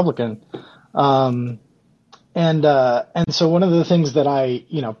a Republican. Um, and so one of the things that I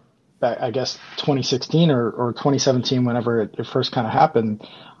guess 2016 or 2017, whenever it first kind of happened,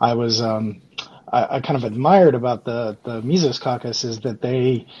 I was I kind of admired about the Mises Caucus is that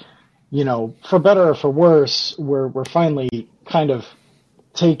they, for better or for worse, we're finally kind of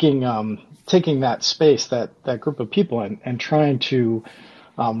taking that space, that group of people, and trying to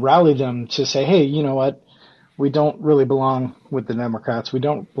rally them to say, hey, you know what? We don't really belong with the Democrats. We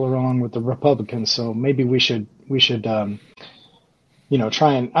don't belong with the Republicans. So maybe we should try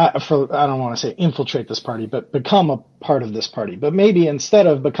and I don't want to say infiltrate this party, but become a part of this party. But maybe instead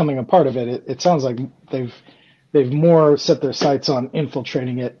of becoming a part of it, it sounds like they've more set their sights on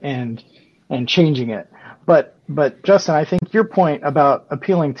infiltrating it and changing it. But Justin, I think your point about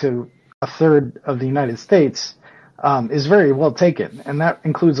appealing to a third of the United States is very well taken, and that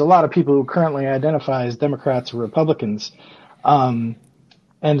includes a lot of people who currently identify as Democrats or Republicans. Um,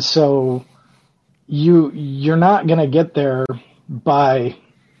 and so you're not going to get there by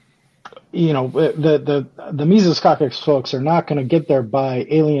the Mises Caucus folks are not going to get there by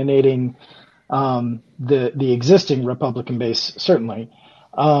alienating the existing Republican base, certainly.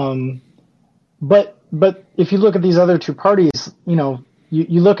 Um, but if you look at these other two parties, you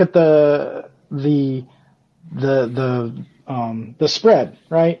look at the spread,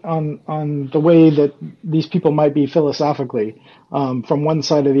 right, on the way that these people might be philosophically from one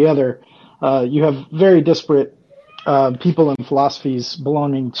side or the other. You have very disparate people and philosophies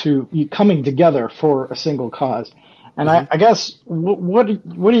belonging to coming together for a single cause. And Hmm. I guess what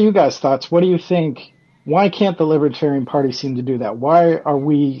are you guys' thoughts? What do you think? Why can't the Libertarian Party seem to do that? Why are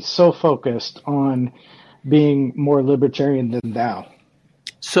we so focused on being more libertarian than thou?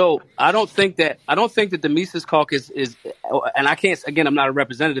 So I don't think that the Mises Caucus is, and I can't. Again, I'm not a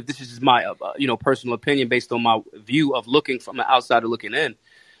representative. This is just my personal opinion based on my view of looking from the outside or looking in.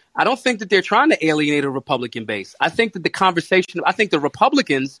 I don't think that they're trying to alienate a Republican base. I think that the conversation. I think the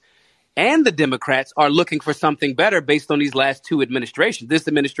Republicans and the Democrats are looking for something better based on these last two administrations, this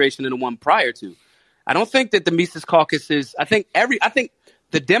administration and the one prior to. I don't think that the Mises Caucus is. I think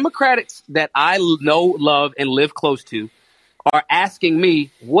the Democrats that I know, love, and live close to are asking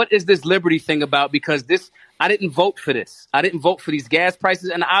me, what is this liberty thing about? Because I didn't vote for this. I didn't vote for these gas prices.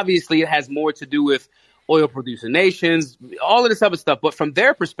 And obviously it has more to do with oil producing nations, all of this other stuff. But from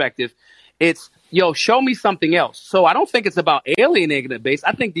their perspective, it's, show me something else. So I don't think it's about alienating the base.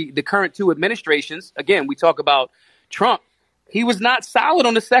 I think the current two administrations, again, we talk about Trump. He was not solid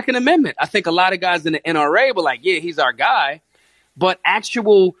on the Second Amendment. I think a lot of guys in the NRA were like, yeah, he's our guy. But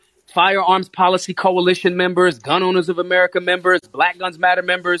actual firearms policy coalition members, Gun Owners of America members, Black Guns Matter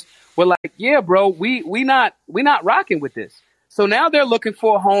members were like, yeah, bro, we not rocking with this. So now they're looking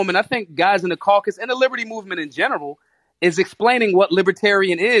for a home, and I think guys in the caucus and the liberty movement in general is explaining what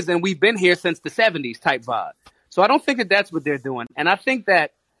libertarian is, and we've been here since the 70s type vibe. So I don't think that that's what they're doing. And I think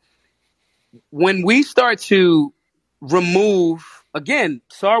that when we start to remove, again,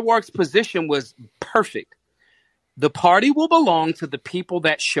 Sarwark's position was perfect. The party will belong to the people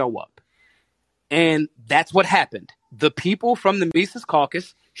that show up. And that's what happened. The people from the Mises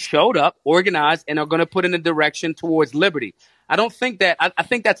Caucus showed up, organized, and are going to put in a direction towards liberty. I don't think that, I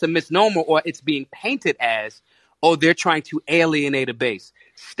think that's a misnomer, or it's being painted as, oh, they're trying to alienate a base.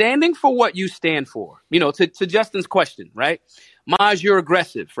 Standing for what you stand for, to Justin's question, right? Maj, you're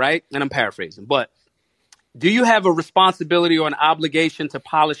aggressive, right? And I'm paraphrasing, but do you have a responsibility or an obligation to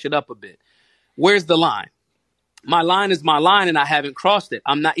polish it up a bit? Where's the line? My line is my line, and I haven't crossed it.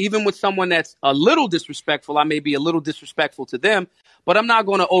 I'm not, even with someone that's a little disrespectful, I may be a little disrespectful to them, but I'm not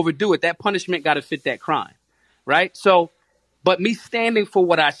going to overdo it. That punishment got to fit that crime, right? So, but me standing for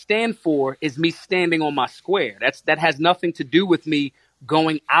what I stand for is me standing on my square. That has nothing to do with me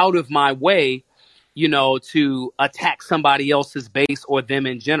going out of my way, to attack somebody else's base or them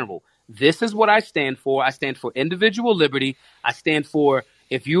in general. This is what I stand for. I stand for individual liberty. I stand for,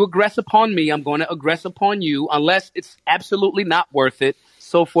 if you aggress upon me, I'm going to aggress upon you unless it's absolutely not worth it,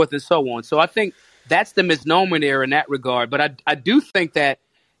 so forth and so on. So I think that's the misnomer there in that regard. But I do think that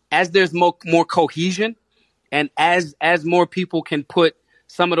as there's more cohesion, and as more people can put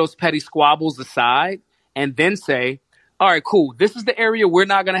some of those petty squabbles aside and then say, all right, cool. This is the area we're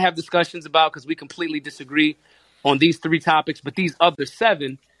not going to have discussions about because we completely disagree on these 3 topics. But these other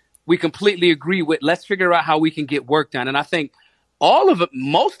 7, we completely agree with. Let's figure out how we can get work done. And I think all of it,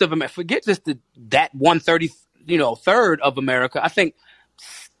 most of them, forget just that 130, third of America. I think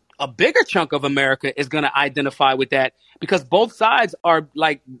a bigger chunk of America is going to identify with that because both sides are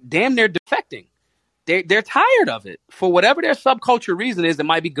like damn near defecting. They're tired of it for whatever their subculture reason is. It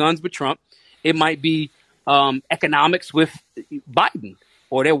might be guns with Trump. It might be economics with Biden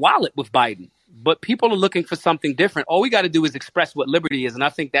or their wallet with Biden. But people are looking for something different. All we got to do is express what liberty is. And I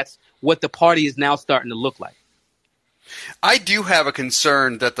think that's what the party is now starting to look like. I do have a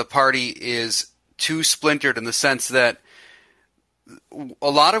concern that the party is too splintered in the sense that a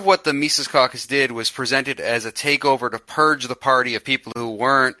lot of what the Mises Caucus did was presented as a takeover to purge the party of people who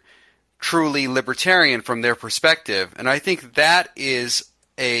weren't truly libertarian from their perspective. And I think that is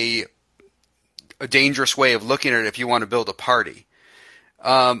a dangerous way of looking at it if you want to build a party.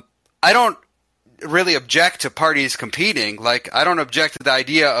 I don't really object to parties competing. Like, I don't object to the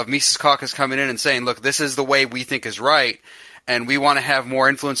idea of Mises Caucus coming in and saying, look, this is the way we think is right, and we want to have more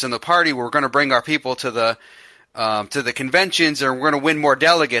influence in the party. We're going to bring our people to the conventions, and we're going to win more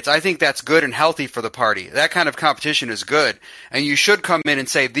delegates. I think that's good and healthy for the party. That kind of competition is good. And you should come in and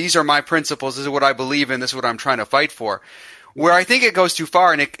say, these are my principles, this is what I believe in, this is what I'm trying to fight for. Where I think it goes too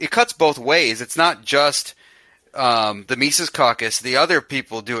far, and it cuts both ways. It's not just the Mises Caucus. The other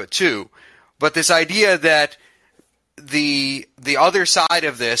people do it too. But this idea that the other side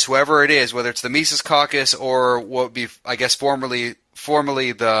of this, whoever it is, whether it's the Mises Caucus or what would be, I guess, formerly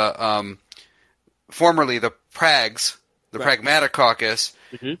the Prags, the Right. Pragmatic Caucus,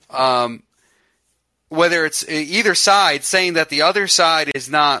 Mm-hmm. whether it's either side saying that the other side is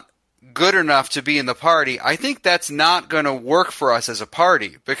not good enough to be in the party, I think that's not going to work for us as a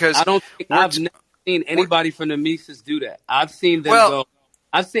party because I don't think I've never seen anybody from the Mises do that. I've seen them Well- go.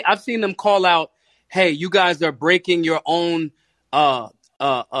 I've seen them call out, "Hey, you guys are breaking your own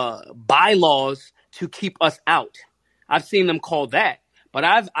bylaws to keep us out." I've seen them call that, but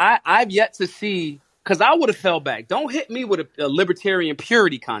I've yet to see because I would have fell back. Don't hit me with a libertarian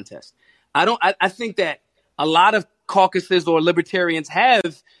purity contest. I think that a lot of caucuses or libertarians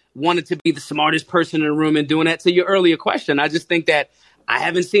have wanted to be the smartest person in the room and doing that. To your earlier question, I just think that I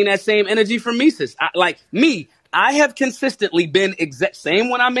haven't seen that same energy from Mises. I have consistently been same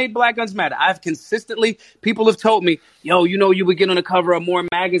when I made Black Guns Matter. People have told me, yo, you would get on the cover of more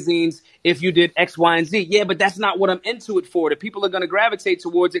magazines if you did X, Y, and Z. Yeah, but that's not what I'm into it for. The people are going to gravitate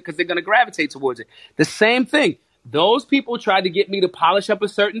towards it because they're going to gravitate towards it. The same thing. Those people tried to get me to polish up a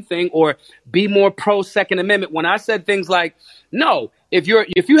certain thing or be more pro Second Amendment. When I said things like, no, if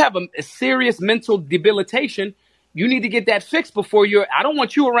you have a serious mental debilitation, you need to get that fixed before I don't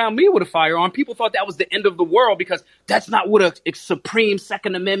want you around me with a firearm. People thought that was the end of the world because that's not what a supreme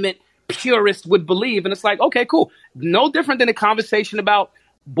Second Amendment purist would believe. And it's like, okay, cool. No different than a conversation about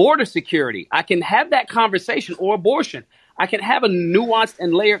border security. I can have that conversation or abortion. I can have a nuanced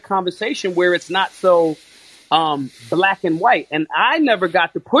and layered conversation where it's not so black and white. And I never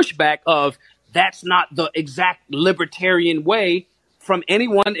got the pushback of that's not the exact libertarian way from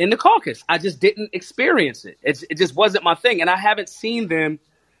anyone in the caucus. I just didn't experience it. It just wasn't my thing. And I haven't seen them,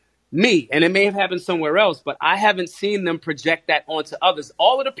 and it may have happened somewhere else, but I haven't seen them project that onto others.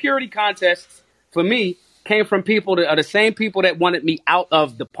 All of the purity contests for me came from people that are the same people that wanted me out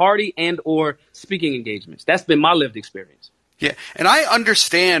of the party and or speaking engagements. That's been my lived experience. Yeah, and I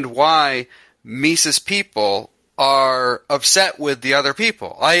understand why Mises people are upset with the other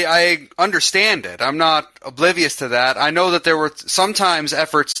people. I understand it. I'm not oblivious to that. I know that there were sometimes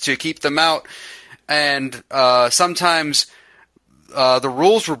efforts to keep them out, and sometimes the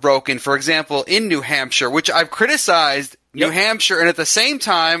rules were broken. For example, in New Hampshire, which I've criticized New Hampshire, and at the same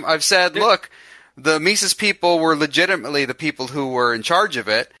time I've said, look, the Mises people were legitimately the people who were in charge of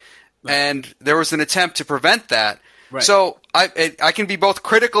it, and there was an attempt to prevent that. Right. So I can be both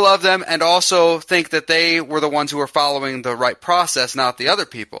critical of them and also think that they were the ones who were following the right process, not the other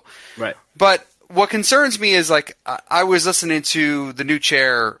people. Right. But what concerns me is, like, I was listening to the New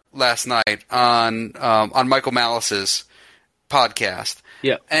Chair last night on Michael Malice's podcast.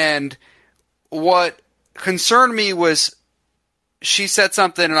 Yeah. And what concerned me was she said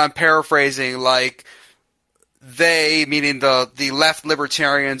something, and I'm paraphrasing, like, they, meaning the left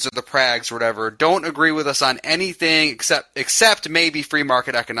libertarians or the Prags or whatever, don't agree with us on anything except maybe free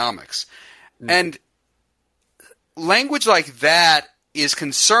market economics. And language like that is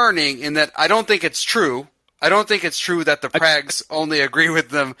concerning in that I don't think it's true. I don't think it's true that the Prags only agree with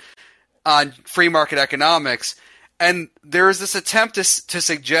them on free market economics. And there is this attempt to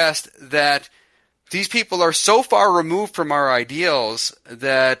suggest that these people are so far removed from our ideals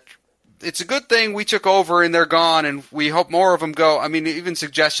that it's a good thing we took over and they're gone, and we hope more of them go. I mean, even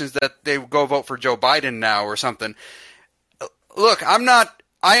suggestions that they go vote for Joe Biden now or something. Look,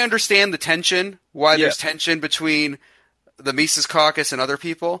 I understand the tension, why there's tension between the Mises Caucus and other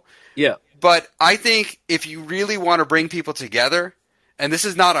people. Yeah. But I think if you really want to bring people together, and this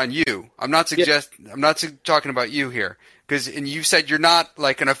is not on you, I'm not talking about you here, and you said you're not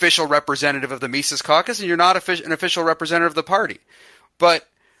like an official representative of the Mises Caucus, and you're not an official representative of the party. But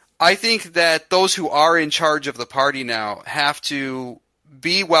I think that those who are in charge of the party now have to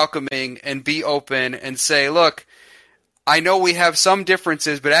be welcoming and be open and say, look, I know we have some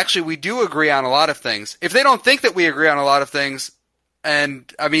differences, but actually we do agree on a lot of things. If they don't think that we agree on a lot of things,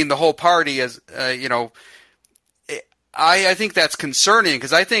 and I mean the whole party is, I think that's concerning,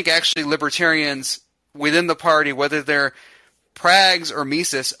 because I think actually libertarians within the party, whether they're Prags or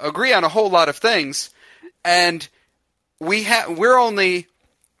Mises, agree on a whole lot of things, and we're only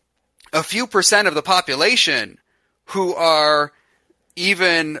a few percent of the population who are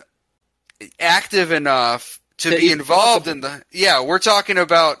even active enough to be involved in we're talking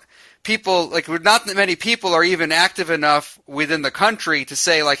about people, like, not that many people are even active enough within the country to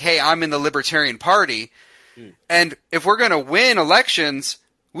say, like, hey, I'm in the Libertarian Party. And if we're going to win elections,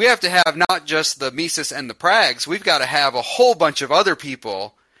 we have to have not just the Mises and the Prags, we've got to have a whole bunch of other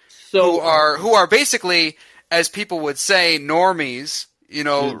people who are basically, as people would say, normies,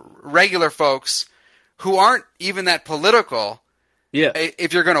 regular folks who aren't even that political,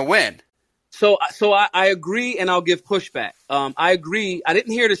 if you're going to win. So I agree, and I'll give pushback. I agree. I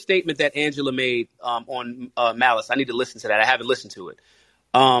didn't hear the statement that Angela made on Malice. I need to listen to that. I haven't listened to it.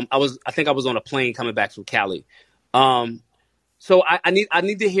 I think I was on a plane coming back from Cali. So I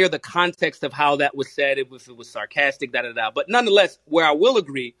need to hear the context of how that was said, if it was sarcastic, But nonetheless, where I will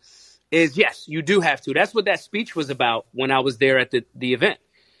agree is, yes, you do have to. That's what that speech was about when I was there at the event.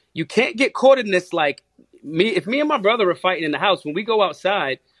 You can't get caught in this, like, if me and my brother are fighting in the house, when we go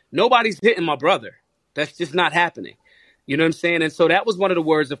outside, nobody's hitting my brother. That's just not happening. You know what I'm saying? And so that was one of the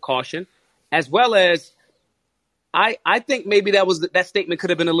words of caution, as well as I think maybe that statement could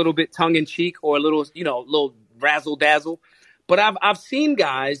have been a little bit tongue in cheek or a little razzle dazzle. But I've seen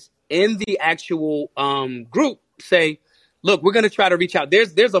guys in the actual group say, look, we're going to try to reach out.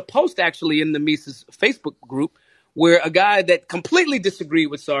 There's a post actually in the Mises Facebook group where a guy that completely disagreed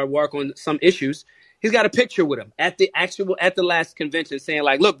with Sarwark on some issues, he's got a picture with him at the last convention saying,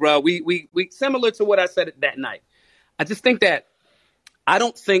 like, look, bro, we similar to what I said that night. I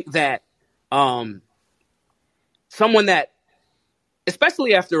don't think that someone that,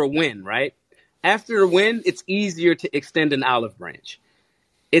 especially after a win, right? After a win, it's easier to extend an olive branch.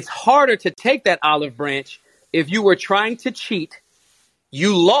 It's harder to take that olive branch if you were trying to cheat,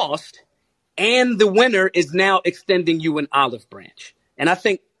 you lost, and the winner is now extending you an olive branch. And I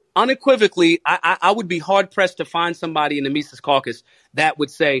think unequivocally, I would be hard-pressed to find somebody in the Mises Caucus that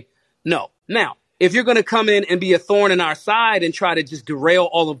would say no. Now, if you're going to come in and be a thorn in our side and try to just derail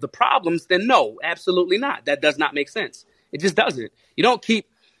all of the problems, then no, absolutely not. That does not make sense. It just doesn't. You don't keep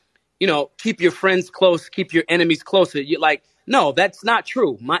your friends close, keep your enemies closer. No, that's not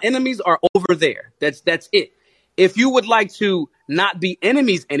true. My enemies are over there. That's it. If you would like to not be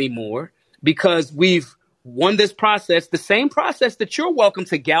enemies anymore because we've won this process, the same process that you're welcome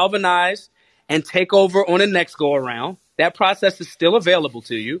to galvanize and take over on the next go around, that process is still available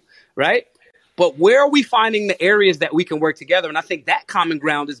to you, right? But where are we finding the areas that we can work together? And I think that common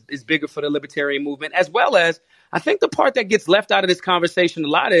ground is bigger for the libertarian movement, as well as I think the part that gets left out of this conversation a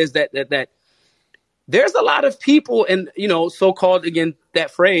lot is that there's a lot of people and, so-called, again,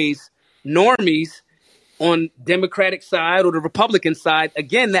 that phrase, normies on Democratic side or the Republican side,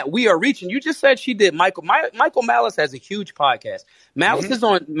 again, that we are reaching. You just said she did. Michael Malice has a huge podcast.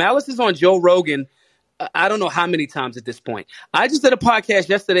 Malice is on Joe Rogan. I don't know how many times at this point. I just did a podcast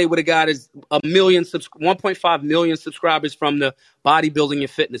yesterday with a guy that's 1.5 million subscribers from the bodybuilding and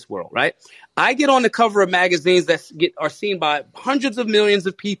fitness world, right? I get on the cover of magazines that are seen by hundreds of millions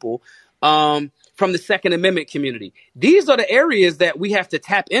of people from the Second Amendment community. These are the areas that we have to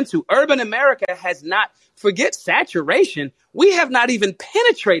tap into. Urban America has not, forget saturation, we have not even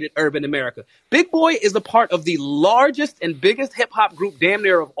penetrated urban America. Big Boy is a part of the largest and biggest hip hop group damn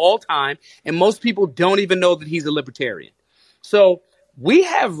near of all time, and most people don't even know that he's a libertarian. So we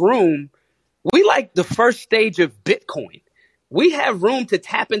have room. We like the first stage of Bitcoin. We have room to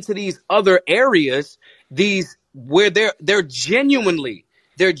tap into these other areas, where they're genuinely,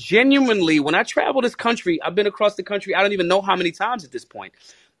 when I travel this country, I've been across the country, I don't even know how many times at this point.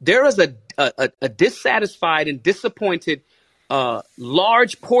 there is a dissatisfied and disappointed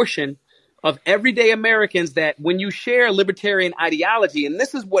large portion of everyday Americans that when you share libertarian ideology, and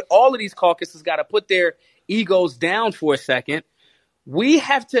this is what all of these caucuses got to put their egos down for a second, we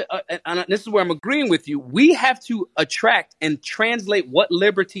have to, and this is where I'm agreeing with you, we have to attract and translate what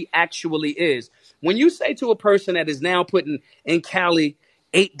liberty actually is. When you say to a person that is now putting in Cali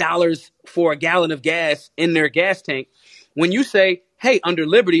 $8 for a gallon of gas in their gas tank, when you say, hey, under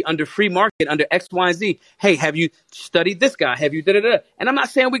liberty, under free market, under X, Y, and Z, hey, have you studied this guy? Have you da-da-da? And I'm not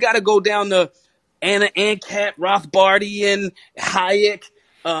saying we got to go down the Anna Ancap, Rothbardian, Hayek,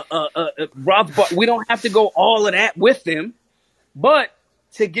 Rothbard. We don't have to go all of that with them. But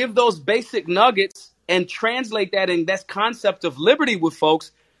to give those basic nuggets and translate that in that concept of liberty with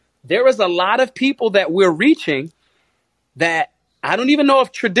folks, there is a lot of people that we're reaching that I don't even know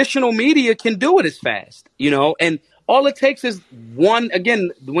if traditional media can do it as fast, and all it takes is one,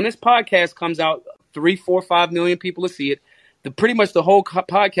 again, when this podcast comes out, 3, 4, 5 million people will see it. Pretty much the whole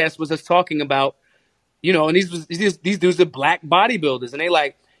podcast was us talking about, and these dudes are black bodybuilders, and they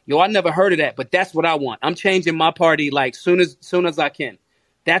like, yo, I never heard of that, but that's what I want. I'm changing my party like soon as I can.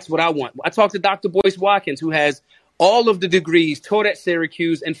 That's what I want. I talked to Dr. Boyce Watkins, who has all of the degrees, taught at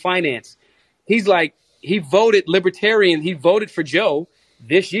Syracuse and finance. He's like, he voted libertarian. He voted for Joe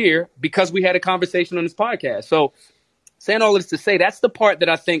this year because we had a conversation on this podcast. So saying all this to say, that's the part that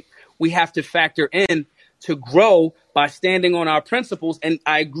I think we have to factor in to grow by standing on our principles. And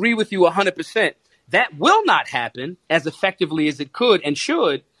I agree with you 100%. That will not happen as effectively as it could and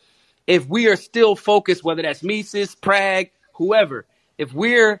should if we are still focused, whether that's Mises, Prague, whoever. If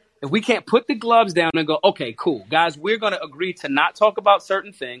we can't put the gloves down and go, okay, cool, guys, we're going to agree to not talk about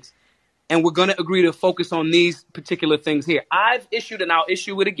certain things, and we're going to agree to focus on these particular things here. I've issued, and I'll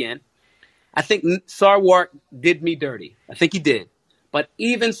issue it again. I think Sarwark did me dirty. I think he did. But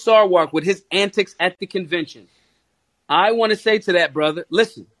even Sarwark, with his antics at the convention, I want to say to that brother,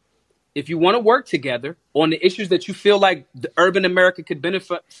 listen, if you want to work together on the issues that you feel like the urban America could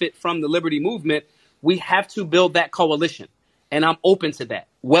benefit from the liberty movement, we have to build that coalition. And I'm open to that.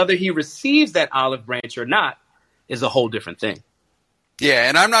 Whether he receives that olive branch or not is a whole different thing. Yeah,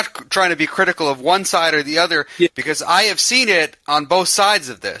 and I'm not trying to be critical of one side or the other, because I have seen it on both sides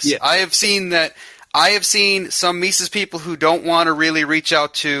of this. Yeah. I have seen some Mises people who don't want to really reach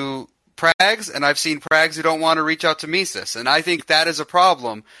out to Prags, and I've seen Prags who don't want to reach out to Mises, and I think that is a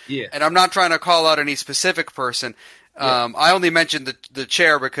problem. Yeah. And I'm not trying to call out any specific person. I only mentioned the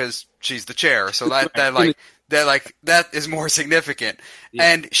chair because she's the chair, so that is more significant.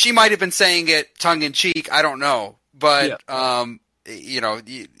 Yeah. And she might have been saying it tongue in cheek. I don't know, but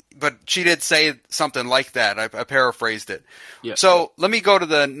but she did say something like that. I paraphrased it. Yeah. So let me go to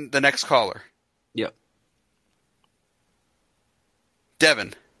the next caller. Yep.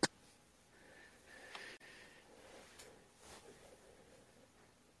 Devin.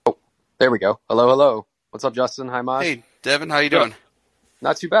 Oh, there we go. Hello. What's up, Justin? Hi, Maj. Hey, Devin. How you doing?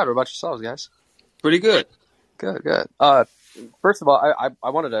 Not too bad. What about yourselves, guys? Pretty good. Good. First of all, I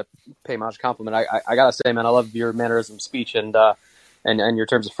wanted to pay Maj a compliment. I gotta say, man, I love your mannerism, speech, and your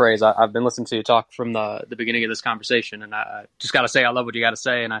terms of phrase. I've been listening to you talk from the beginning of this conversation, and I just gotta say I love what you gotta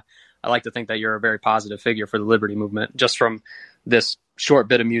say, and I like to think that you're a very positive figure for the liberty movement, just from this short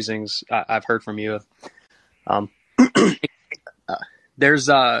bit of musings I've heard from you. There's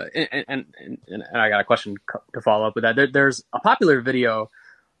and I got a question to follow up with that. There's a popular video.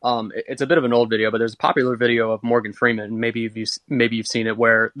 It's a bit of an old video, but there's a popular video of Morgan Freeman. Maybe you've seen it,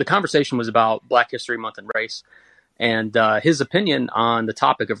 where the conversation was about Black History Month and race, and his opinion on the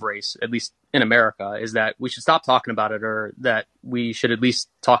topic of race, at least in America, is that we should stop talking about it, or that we should at least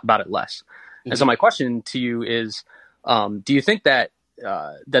talk about it less. Mm-hmm. And so my question to you is, do you think that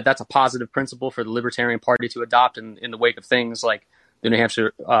that's a positive principle for the Libertarian Party to adopt in the wake of things like the New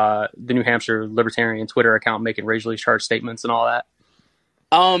Hampshire Libertarian Twitter account making racially charged statements and all that?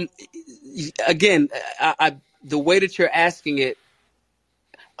 Again, the way that you're asking it.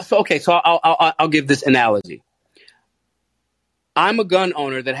 So I'll give this analogy. I'm a gun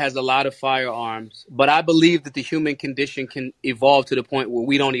owner that has a lot of firearms, but I believe that the human condition can evolve to the point where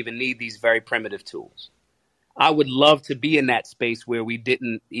we don't even need these very primitive tools. I would love to be in that space where I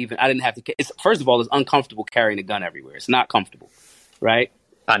didn't have to. First of all, it's uncomfortable carrying a gun everywhere. It's not comfortable, right?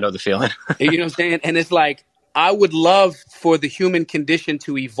 I know the feeling. You know what I'm saying? And it's like, I would love for the human condition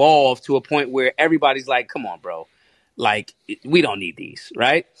to evolve to a point where everybody's like, come on, bro. Like, we don't need these,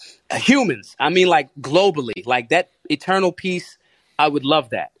 right? Humans, I mean, like globally, like that eternal peace, I would love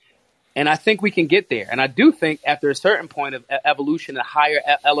that. And I think we can get there. And I do think after a certain point of evolution, a higher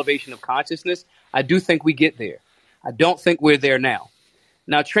elevation of consciousness, I do think we get there. I don't think we're there now.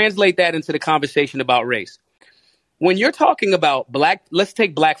 Now translate that into the conversation about race. When you're talking about let's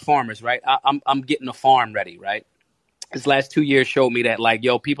take black farmers, right? I'm getting a farm ready, right? This last 2 years showed me that, like,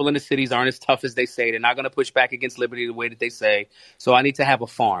 yo, people in the cities aren't as tough as they say. They're not going to push back against liberty the way that they say. So I need to have a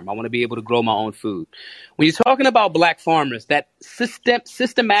farm. I want to be able to grow my own food. When you're talking about black farmers that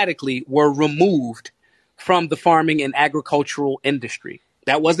systematically were removed from the farming and agricultural industry,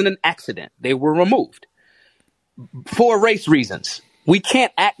 that wasn't an accident. They were removed for race reasons. We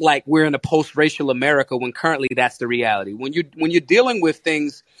can't act like we're in a post-racial America when currently that's the reality. When you're dealing with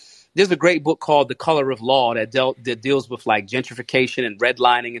things, there's a great book called The Color of Law that deals with like gentrification and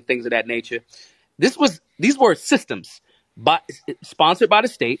redlining and things of that nature. These were systems sponsored by the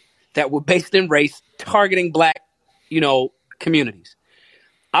state that were based in race, targeting black, communities.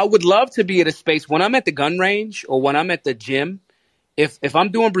 I would love to be at a space when I'm at the gun range or when I'm at the gym. If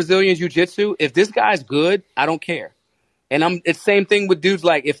I'm doing Brazilian jiu-jitsu, if this guy's good, I don't care. And it's same thing with dudes.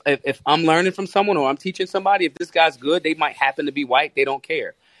 Like if I'm learning from someone or I'm teaching somebody, if this guy's good, they might happen to be white. They don't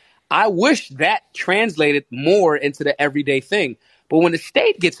care. I wish that translated more into the everyday thing. But when the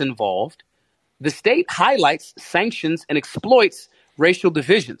state gets involved, the state highlights, sanctions, and exploits racial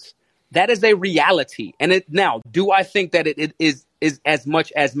divisions. That is a reality. And now, do I think that it is as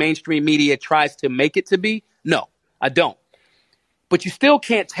much as mainstream media tries to make it to be? No, I don't. But you still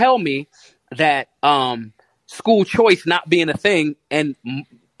can't tell me that school choice not being a thing and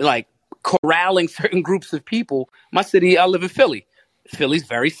like corralling certain groups of people. My city, I live in Philly. Philly's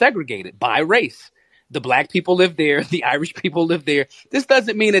very segregated by race. The black people live there. The Irish people live there. This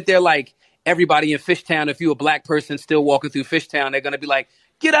doesn't mean that they're like everybody in Fishtown. If you're a black person still walking through Fishtown, they're going to be like,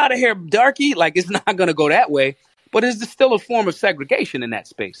 get out of here, darky. Like, it's not going to go that way. But it's still a form of segregation in that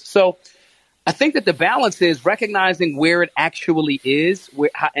space. So I think that the balance is recognizing where it actually is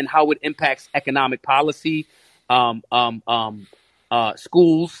and how it impacts economic policy,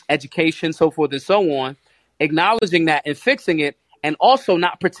 schools, education, so forth and so on, acknowledging that and fixing it, and also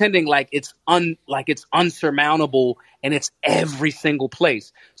not pretending like it's unsurmountable and it's every single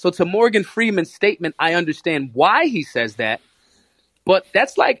place. So to Morgan Freeman's statement, I understand why he says that, but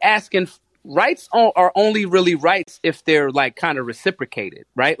that's like asking rights are only really rights if they're like kind of reciprocated,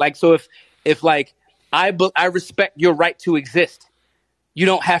 right? Like, so if like I respect your right to exist, you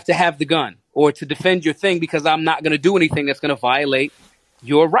don't have to have the gun or to defend your thing because I'm not going to do anything that's going to violate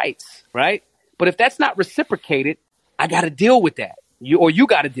your rights, right? But if that's not reciprocated, I got to deal with that. You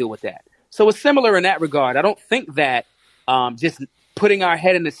got to deal with that. So it's similar in that regard. I don't think that just putting our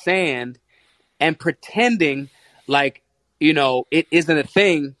head in the sand and pretending like, it isn't a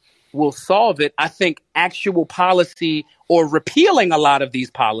thing will solve it. I think actual policy or repealing a lot of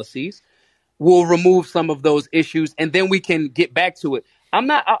these policies will remove some of those issues, and then we can get back to it. I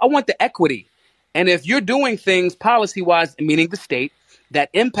want the equity. And if you're doing things policy-wise, meaning the state,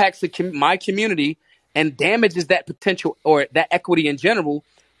 that impacts my community and damages that potential or that equity in general,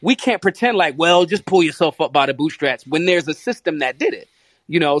 we can't pretend like, well, just pull yourself up by the bootstraps when there's a system that did it.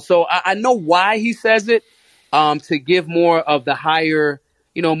 So I know why he says it, to give more of the higher,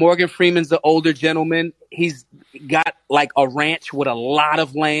 Morgan Freeman's the older gentleman. He's got like a ranch with a lot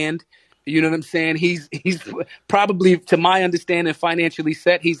of land. You know what I'm saying? He's probably, to my understanding, financially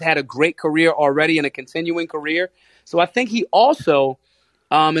set. He's had a great career already and a continuing career. So I think he also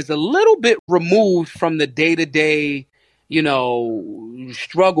is a little bit removed from the day-to-day,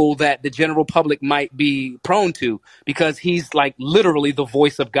 struggle that the general public might be prone to, because he's like literally the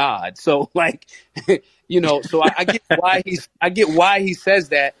voice of God. So like, so I get why he says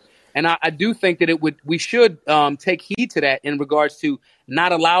that. And I do think that we should take heed to that in regards to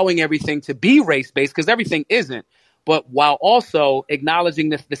not allowing everything to be race-based, because everything isn't, but while also acknowledging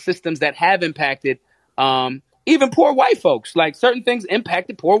the systems that have impacted even poor white folks. Like, certain things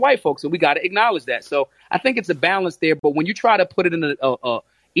impacted poor white folks, and we got to acknowledge that. So I think it's a balance there, but when you try to put it in a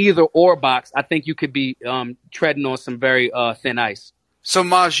either or box, I think you could be treading on some very thin ice. So,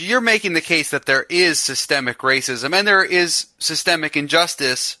 Maj, you're making the case that there is systemic racism and there is systemic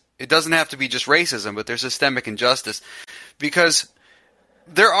injustice. It doesn't have to be just racism, but there's systemic injustice, because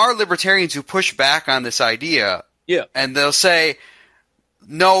there are libertarians who push back on this idea. Yeah. And they'll say,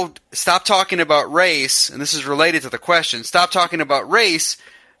 no, stop talking about race, and this is related to the question, stop talking about race,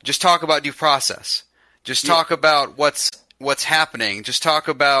 just talk about due process. Just talk about what's happening. Just talk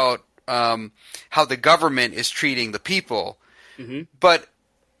about how the government is treating the people. Mm-hmm. But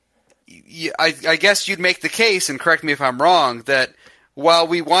I guess you'd make the case, and correct me if I'm wrong, that while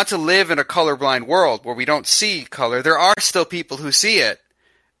we want to live in a colorblind world where we don't see color, there are still people who see it,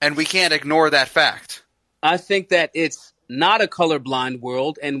 and we can't ignore that fact. I think that it's not a colorblind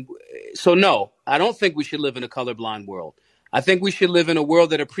world, and so no, I don't think we should live in a colorblind world. I think we should live in a world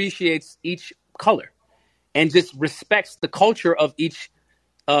that appreciates each color and just respects the culture of each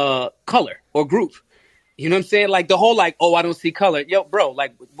color or group. You know what I'm saying? Like the whole like, oh, I don't see color. Yo, bro,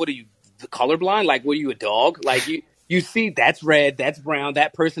 like, what are you, the colorblind? Like, what are you, a dog? Like you see that's red, that's brown,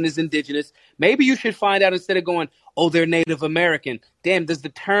 that person is indigenous. Maybe you should find out instead of going, oh, they're Native American. Damn, does the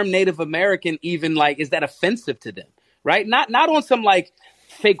term Native American even like, is that offensive to them? Right? Not on some like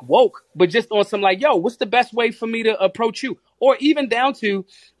fake woke, but just on some like, yo, what's the best way for me to approach you? Or even down to,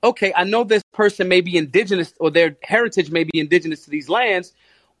 okay, I know this person may be indigenous or their heritage may be indigenous to these lands.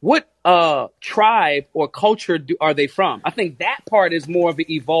 What tribe or culture are they from? I think that part is more of an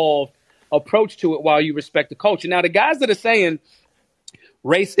evolved approach to it while you respect the culture. Now, the guys that are saying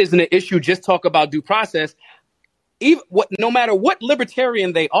race isn't an issue, just talk about due process, no matter what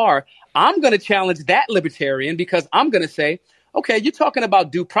libertarian they are, I'm going to challenge that libertarian because I'm going to say, okay, you're talking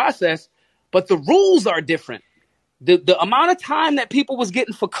about due process, but the rules are different. The amount of time that people was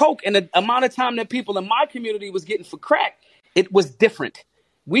getting for coke and the amount of time that people in my community was getting for crack, it was different.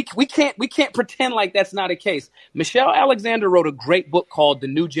 We can't pretend like that's not a case. Michelle Alexander wrote a great book called The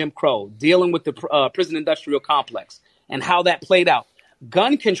New Jim Crow, dealing with the prison industrial complex and how that played out.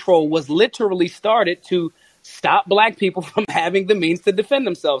 Gun control was literally started to stop black people from having the means to defend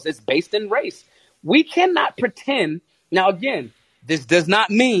themselves. It's based in race. We cannot pretend. Now, again, this does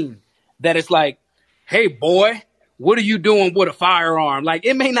not mean that it's like, hey, boy, what are you doing with a firearm? Like,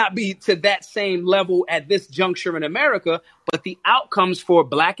 it may not be to that same level at this juncture in America, but the outcomes for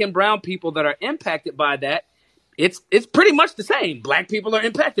black and brown people that are impacted by that, it's pretty much the same. Black people are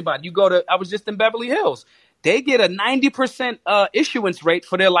impacted by it. I was just in Beverly Hills. They get a 90% issuance rate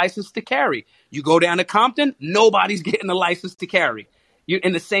for their license to carry. You go down to Compton, nobody's getting a license to carry. You're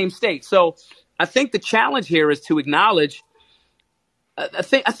in the same state. So I think the challenge here is to acknowledge, I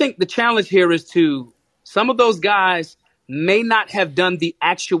think the challenge here is to, some of those guys may not have done the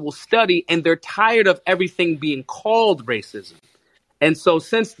actual study and they're tired of everything being called racism. And so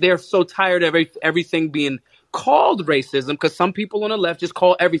since they're so tired of everything being called racism, because some people on the left just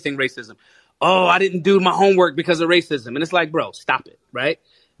call everything racism. Oh, I didn't do my homework because of racism. And it's like, bro, stop it, right?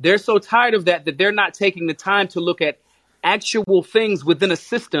 They're so tired of that they're not taking the time to look at actual things within a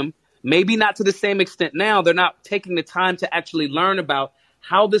system, maybe not to the same extent now. They're not taking the time to actually learn about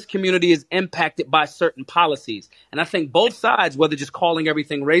how this community is impacted by certain policies. And I think both sides, whether just calling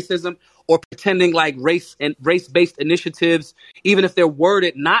everything racism or pretending like race and race-based initiatives, even if they're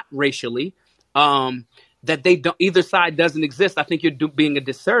worded not racially, that they don't, either side doesn't exist. I think you're being a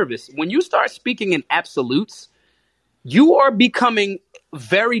disservice. When you start speaking in absolutes, you are becoming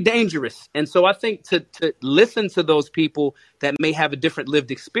very dangerous. And so I think to listen to those people that may have a different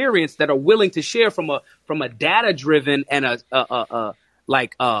lived experience that are willing to share from a data driven and a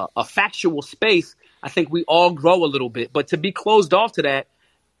factual space, I think we all grow a little bit. But to be closed off to that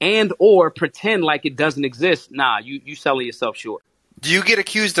and or pretend like it doesn't exist, nah, you selling yourself short. Do you get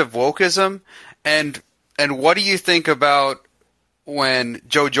accused of wokeism? And what do you think about when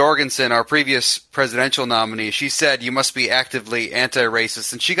Jo Jorgensen, our previous presidential nominee, she said you must be actively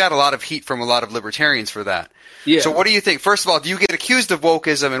anti-racist, and she got a lot of heat from a lot of libertarians for that. Yeah. So what do you think? First of all, do you get accused of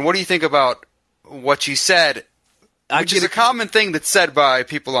wokeism, and what do you think about what she said, which is a common thing that's said by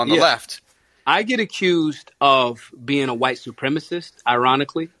people on the left? I get accused of being a white supremacist,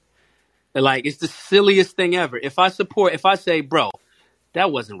 ironically. Like, it's the silliest thing ever. If I say, bro,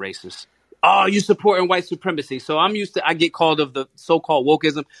 that wasn't racist. Oh, you're supporting white supremacy. So I get called of the so-called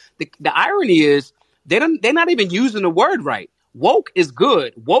wokeism. The irony is they're not even using the word right. Woke is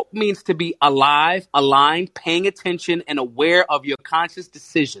good. Woke means to be alive, aligned, paying attention, and aware of your conscious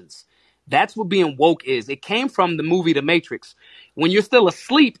decisions. That's what being woke is. It came from the movie The Matrix. When you're still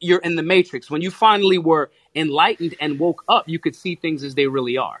asleep, you're in the Matrix. When you finally were enlightened and woke up, you could see things as they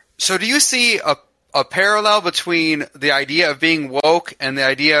really are. So do you see a parallel between the idea of being woke and the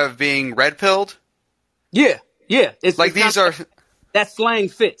idea of being red-pilled? Yeah. It's like these are... That slang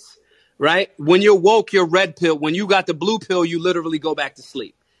fits, right? When you're woke, you're red-pilled. When you got the blue pill, you literally go back to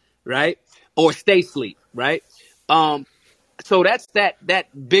sleep, right? Or stay asleep, right? So that's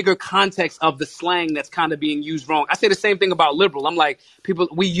that bigger context of the slang that's kind of being used wrong. I say the same thing about liberal. I'm like, people,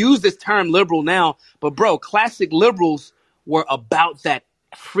 we use this term liberal now, but bro, classic liberals were about that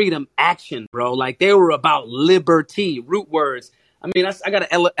freedom action, bro. Like, they were about liberty, root words. I mean, I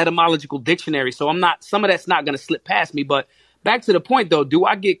got an etymological dictionary, so some of that's not going to slip past me. But back to the point, though, do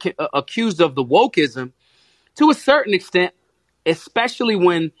I get accused of the wokeism? To a certain extent, especially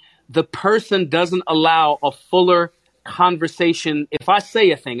when the person doesn't allow a fuller conversation. If I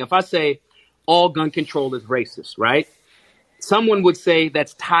say all gun control is racist, right? someone would say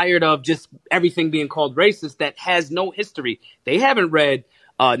that's tired of just everything being called racist, that has no history. They haven't read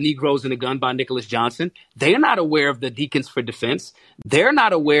Negroes and a Gun by Nicholas Johnson. They're not aware of the Deacons for Defense. They're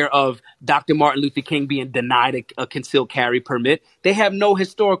not aware of Dr. Martin Luther King being denied a concealed carry permit. They have no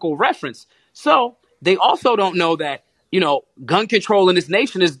historical reference. So they also don't know that, gun control in this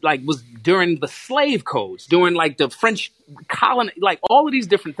nation was during the slave codes, during like the French colony, like all of these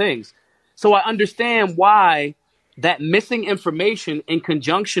different things. So I understand why that missing information in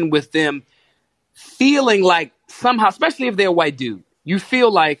conjunction with them feeling like somehow, especially if they're a white dude, you feel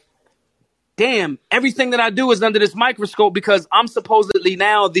like, damn, everything that I do is under this microscope because I'm supposedly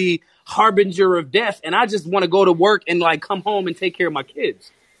now the harbinger of death. And I just want to go to work and like come home and take care of my kids.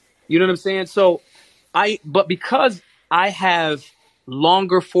 You know what I'm saying? So but because I have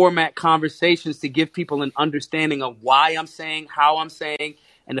longer format conversations to give people an understanding of why I'm saying, how I'm saying,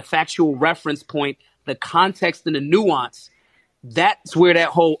 and the factual reference point, the context and the nuance, that's where that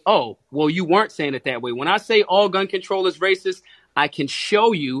whole, oh, well, you weren't saying it that way. When I say all gun control is racist, I can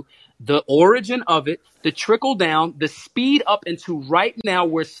show you the origin of it, the trickle down, the speed up into right now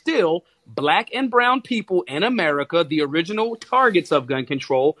where still black and brown people in America, the original targets of gun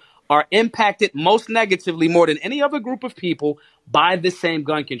control, are impacted most negatively more than any other group of people by the same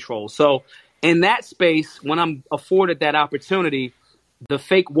gun control. So in that space, when I'm afforded that opportunity, the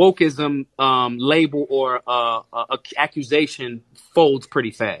fake wokeism label or accusation folds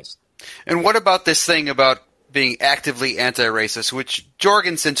pretty fast. And what about this thing about being actively anti-racist, which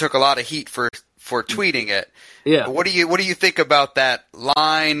Jorgensen took a lot of heat for tweeting it? Yeah. What do you think about that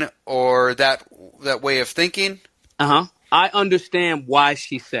line or that way of thinking? I understand why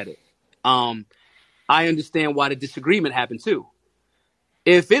she said it. I understand why the disagreement happened too.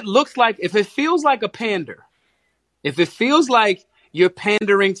 If it feels like a pander, if it feels like you're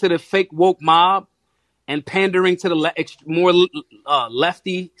pandering to the fake woke mob and pandering to the more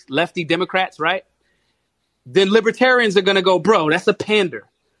lefty Democrats, right? Then libertarians are going to go, bro, that's a pander.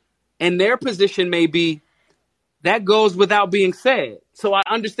 And their position may be, that goes without being said. So I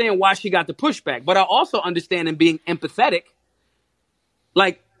understand why she got the pushback. But I also understand in being empathetic,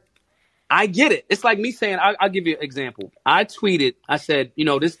 like, I get it. It's like me saying, I'll give you an example. I tweeted, I said,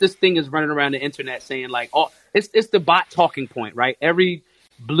 this thing is running around the internet saying like, oh, it's the bot talking point, right? Every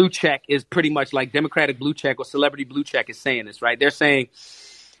blue check is pretty much like Democratic blue check or celebrity blue check is saying this, right? They're saying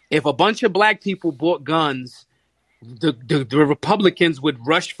if a bunch of black people bought guns, the Republicans would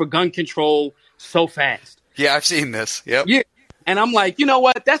rush for gun control so fast. Yeah, I've seen this. Yep. Yeah. And I'm like, you know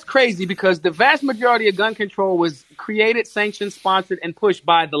what? That's crazy because the vast majority of gun control was created, sanctioned, sponsored, and pushed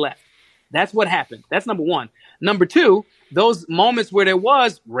by the left. That's what happened. That's number one. Number two, those moments where there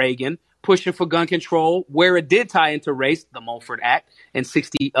was Reagan pushing for gun control, where it did tie into race, the Mulford Act in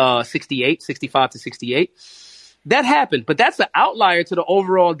 65 to 68, that happened. But that's an outlier to the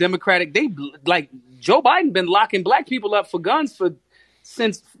overall Democratic. Joe Biden been locking black people up for guns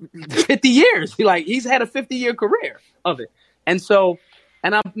since 50 years. He's had a 50-year career of it. And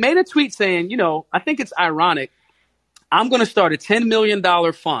I made a tweet saying, I think it's ironic. I'm going to start a $10 million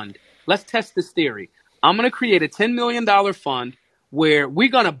fund. Let's test this theory. I'm going to create a $10 million fund where we're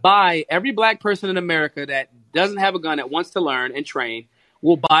going to buy every black person in America that doesn't have a gun, that wants to learn and train,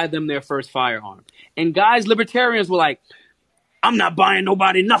 we'll buy them their first firearm. And guys, libertarians were like, I'm not buying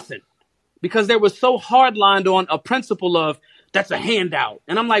nobody nothing, because they were so hard-lined on a principle of that's a handout.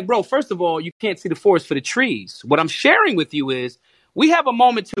 And I'm like, bro, first of all, you can't see the forest for the trees. What I'm sharing with you is we have a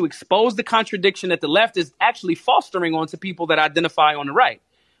moment to expose the contradiction that the left is actually fostering onto people that identify on the right.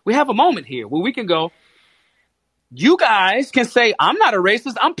 We have a moment here where we can go, you guys can say, I'm not a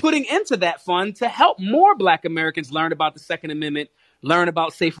racist. I'm putting into that fund to help more black Americans learn about the Second Amendment, learn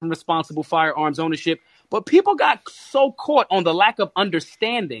about safe and responsible firearms ownership. But people got so caught on the lack of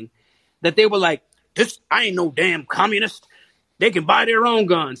understanding that they were like, I ain't no damn communist. They can buy their own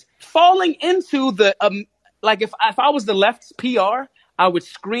guns. Falling into the, if I was the left's PR, I would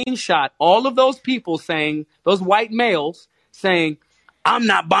screenshot all of those people saying, those white males saying, I'm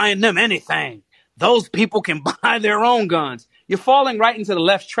not buying them anything. Those people can buy their own guns. You're falling right into the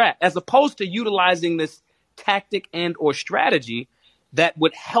left trap, as opposed to utilizing this tactic and or strategy that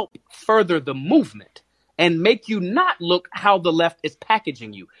would help further the movement and make you not look how the left is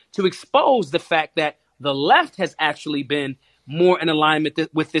packaging you, to expose the fact that the left has actually been more in alignment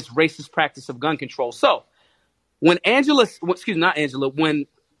with this racist practice of gun control. So when when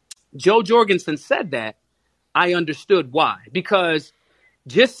Joe Jorgensen said that, I understood why. Because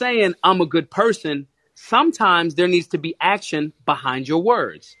just saying I'm a good person, sometimes there needs to be action behind your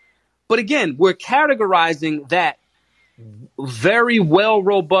words. But again, we're categorizing that very well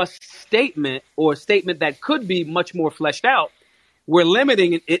robust statement, or a statement that could be much more fleshed out, we're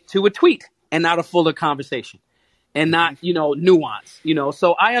limiting it to a tweet and not a fuller conversation and not, nuance,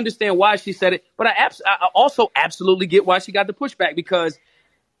 So I understand why she said it, but I also absolutely get why she got the pushback, because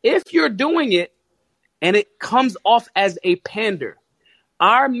if you're doing it and it comes off as a pander,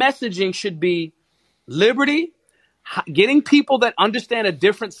 our messaging should be liberty, getting people that understand a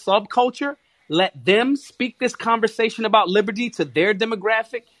different subculture, let them speak this conversation about liberty to their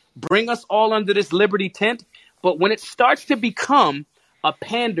demographic, bring us all under this liberty tent. But when it starts to become a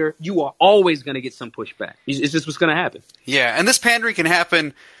pander, you are always going to get some pushback. It's just what's going to happen. Yeah, and this pandering can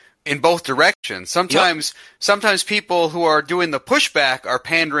happen in both directions. Sometimes people who are doing the pushback are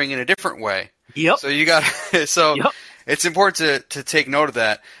pandering in a different way. Yep. So you got it's important to take note of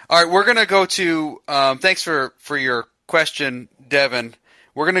that. All right, we're going to go to thanks for your question, Devin.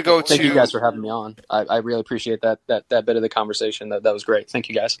 We're going to go Thank you guys for having me on. I really appreciate that bit of the conversation. That was great. Thank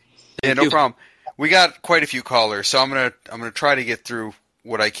you guys. Yeah, no problem. We got quite a few callers, so I'm gonna try to get through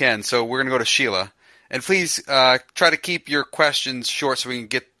what I can. So we're gonna go to Sheila, and please try to keep your questions short so we can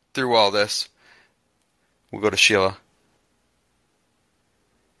get through all this. We'll go to Sheila.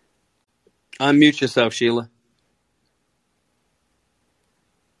 Unmute yourself, Sheila.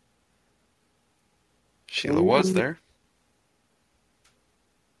 Sheila was there.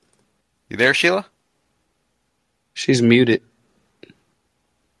 You there, Sheila? She's muted.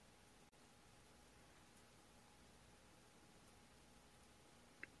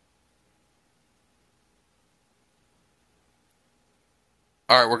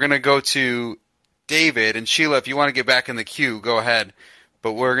 All right, we're going to go to David. And Sheila, if you want to get back in the queue, go ahead.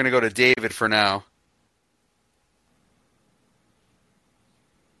 But we're going to go to David for now.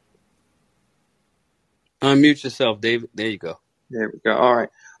 Unmute yourself, David. There you go. There we go. All right.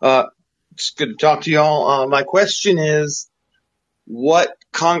 It's good to talk to y'all. My question is, what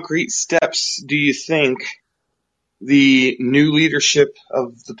concrete steps do you think the new leadership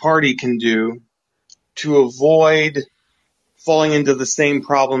of the party can do to avoid falling into the same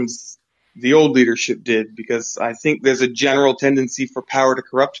problems the old leadership did? Because I think there's a general tendency for power to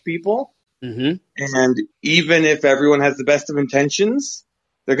corrupt people. Mm-hmm. And even if everyone has the best of intentions,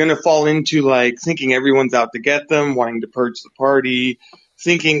 they're going to fall into thinking everyone's out to get them, wanting to purge the party,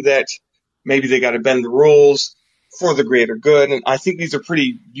 thinking that maybe they got to bend the rules for the greater good. And I think these are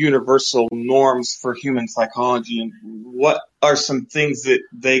pretty universal norms for human psychology. And what are some things that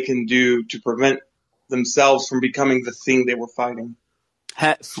they can do to prevent themselves from becoming the thing they were fighting?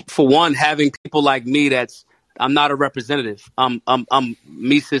 For one, having people like me I'm not a representative. I'm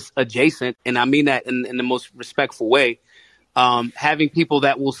Mises adjacent, and I mean that in the most respectful way. Having people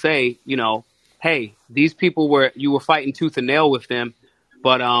that will say, hey, these people you were fighting tooth and nail with them,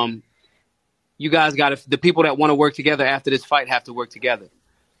 but you guys the people that want to work together after this fight have to work together.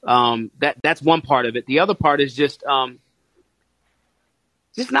 That's one part of it. The other part is just not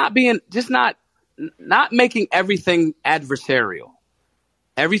making everything adversarial.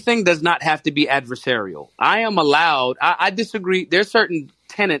 Everything does not have to be adversarial. I disagree. There's certain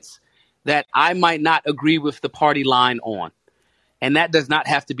tenets that I might not agree with the party line on. And that does not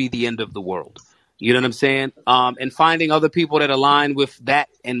have to be the end of the world. You know what I'm saying? And finding other people that align with that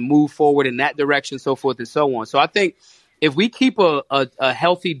and move forward in that direction, so forth and so on. So I think if we keep a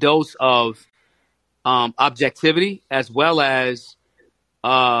healthy dose of objectivity as well as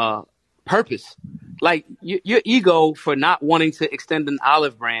purpose, like your ego for not wanting to extend an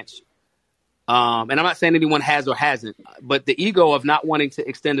olive branch. And I'm not saying anyone has or hasn't, but the ego of not wanting to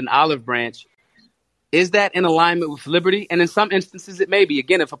extend an olive branch, is that in alignment with liberty? And in some instances, it may be.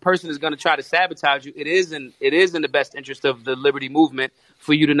 Again, if a person is going to try to sabotage you, it is in the best interest of the liberty movement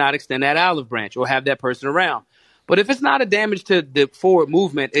for you to not extend that olive branch or have that person around. But if it's not a damage to the forward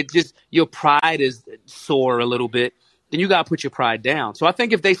movement, your pride is sore a little bit, then you got to put your pride down. So I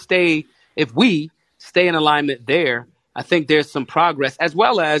think if we stay in alignment there, I think there's some progress, as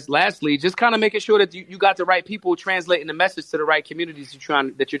well as, lastly, just kind of making sure that you got the right people translating the message to the right communities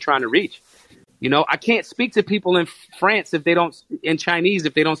that you're trying to reach. I can't speak to people in France in Chinese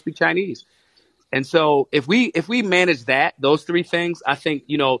if they don't speak Chinese. And so if we manage those three things, I think,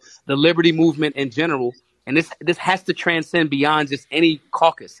 the liberty movement in general, and this has to transcend beyond just any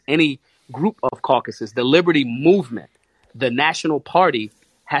caucus, any group of caucuses. The liberty movement, the national party,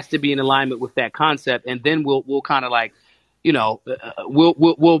 has to be in alignment with that concept. And then we'll kind of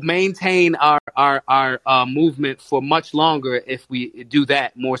we'll maintain our movement for much longer if we do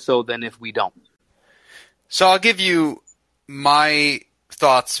that, more so than if we don't. So I'll give you my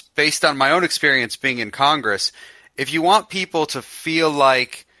thoughts based on my own experience being in Congress. If you want people to feel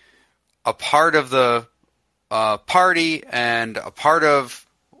like a part of the party and a part of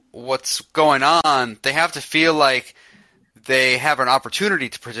what's going on, they have to feel like they have an opportunity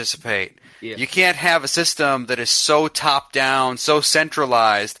to participate. Yeah. You can't have a system that is so top-down, so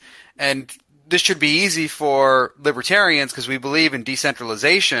centralized, and this should be easy for libertarians because we believe in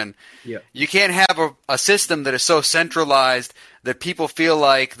decentralization. Yeah. You can't have a system that is so centralized that people feel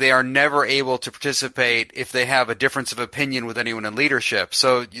like they are never able to participate if they have a difference of opinion with anyone in leadership.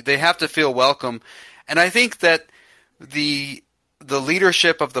 So they have to feel welcome. And I think that the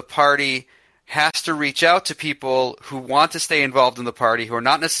leadership of the party has to reach out to people who want to stay involved in the party, who are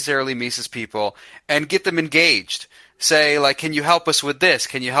not necessarily Mises people, and get them engaged. Say, like, can you help us with this?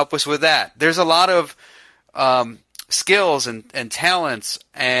 Can you help us with that? There's a lot of skills and talents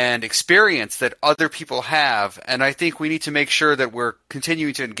and experience that other people have, and I think we need to make sure that we're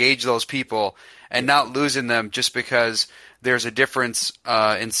continuing to engage those people and not losing them just because there's a difference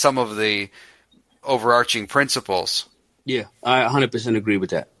in some of the overarching principles. Yeah, I 100% agree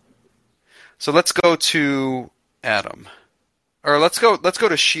with that. So let's go to Adam. Or let's go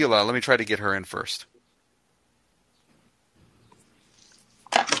to Sheila. Let me try to get her in first.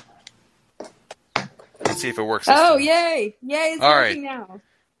 Let's see if it works. Oh, yay. Yay, it's All working right. now.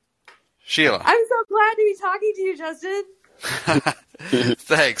 Sheila. I'm so glad to be talking to you, Justin.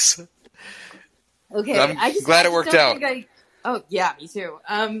 Thanks. Okay. I'm glad it worked out. Oh, yeah, me too.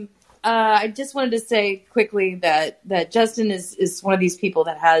 I just wanted to say quickly that Justin is one of these people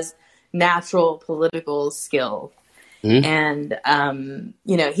that has natural political skill. Mm-hmm. And,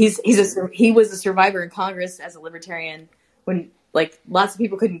 he was a survivor in Congress as a libertarian when, like, lots of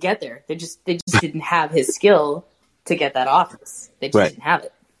people couldn't get there. They just didn't have his skill to get that office. They just didn't have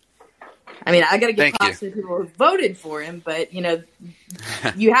it. I mean, I got to give props to the people who voted for him, but,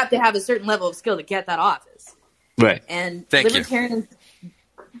 you have to have a certain level of skill to get that office. Right. And libertarians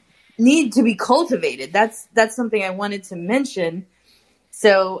need to be cultivated. That's something I wanted to mention.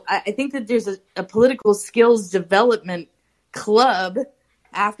 So I think that there's a political skills development club,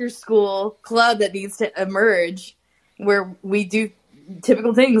 after school club that needs to emerge where we do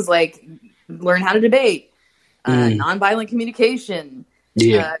typical things like learn how to debate, nonviolent communication,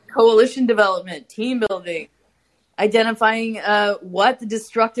 coalition development, team building, identifying what the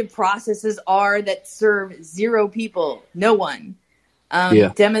destructive processes are that serve zero people, no one.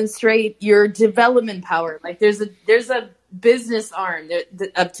 Demonstrate your development power. Like there's a business arm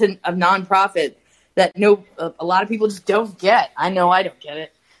of nonprofit that a lot of people just don't get. I know I don't get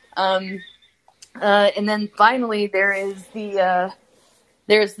it. And then finally, there's the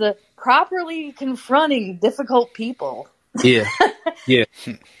properly confronting difficult people. Yeah. Yeah.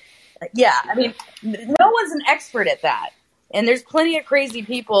 Yeah. I mean, no one's an expert at that. And there's plenty of crazy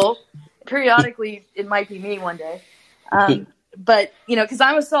people. Periodically, it might be me one day. But, because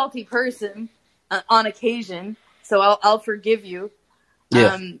I'm a salty person on occasion, so I'll forgive you.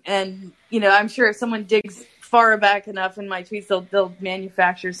 Yeah. And, I'm sure if someone digs far back enough in my tweets, they'll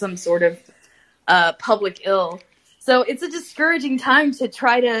manufacture some sort of public ill. So it's a discouraging time to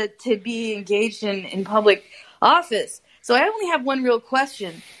try to be engaged in public office. So I only have one real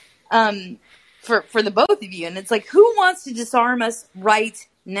question for the both of you. And it's like, who wants to disarm us right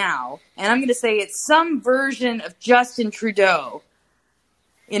now? And I'm going to say it's some version of Justin Trudeau.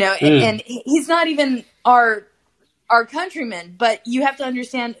 And he's not even our countrymen, but you have to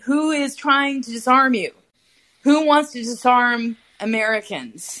understand who is trying to disarm you. Who wants to disarm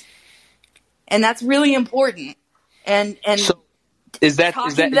Americans? And that's really important. And so is that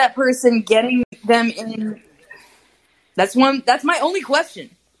to that person, getting them in. That's my only question.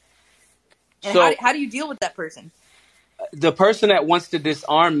 And so, how do you deal with that person? The person that wants to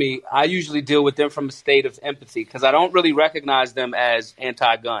disarm me, I usually deal with them from a state of empathy because I don't really recognize them as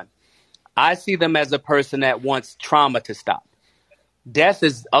anti-gun. I see them as a person that wants trauma to stop. Death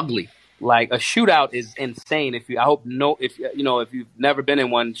is ugly. Like a shootout is insane. If you've never been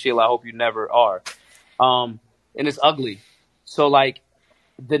in one, Sheila, I hope you never are. And it's ugly. So like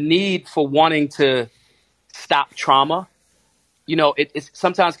the need for wanting to stop trauma, it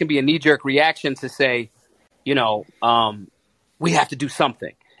sometimes can be a knee-jerk reaction to say, we have to do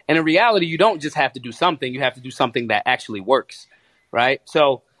something. And in reality, you don't just have to do something. You have to do something that actually works, right?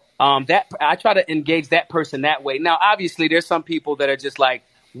 So that I try to engage that person that way. Now, obviously, there's some people that are just like,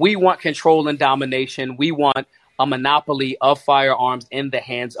 we want control and domination. We want a monopoly of firearms in the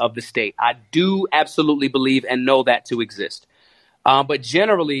hands of the state. I do absolutely believe and know that to exist. But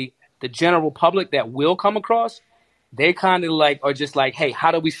generally, the general public that will come across, they kind of are just like, hey,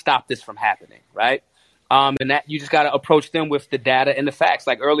 how do we stop this from happening, right? And that you just got to approach them with the data and the facts.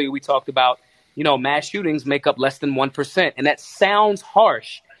 Like earlier we talked about, mass shootings make up less than 1%. And that sounds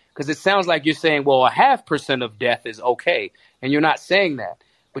harsh, Because it sounds like you're saying, well, 0.5% of death is okay. And you're not saying that.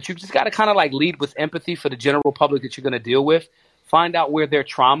 But you just got to kind of like lead with empathy for the general public that you're going to deal with. Find out where their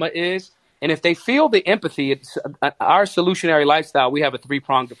trauma is. And if they feel the empathy, it's our solutionary lifestyle, we have a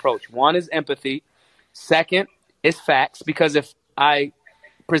 3-pronged approach. One is empathy. Second is facts. Because if I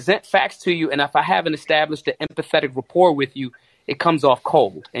present facts to you and if I haven't established an empathetic rapport with you, it comes off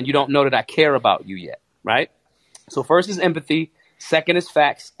cold and you don't know that I care about you yet, right? So first is empathy. Second is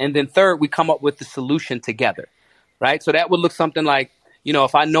facts. And then third, we come up with the solution together, right? So that would look something like,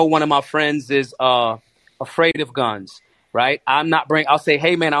 if I know one of my friends is afraid of guns, right? I'll say,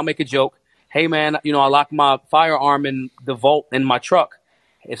 hey, man, I'll make a joke. Hey, man, I lock my firearm in the vault in my truck.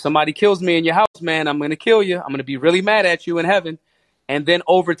 If somebody kills me in your house, man, I'm going to kill you. I'm going to be really mad at you in heaven. And then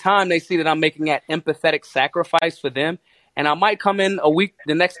over time, they see that I'm making that empathetic sacrifice for them. And I might come in a week.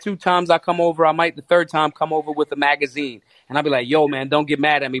 The next 2 times I come over, I might the third time come over with a magazine. And I'll be like, yo, man, don't get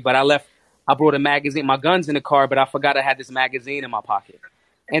mad at me. But I brought a magazine, my gun's in the car, but I forgot I had this magazine in my pocket.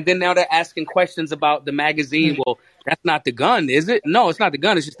 And then now they're asking questions about the magazine. Well, that's not the gun, is it? No, it's not the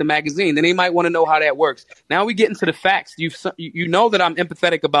gun. It's just the magazine. Then they might want to know how that works. Now we get into the facts. You know that I'm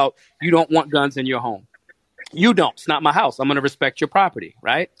empathetic about you don't want guns in your home. You don't. It's not my house. I'm going to respect your property,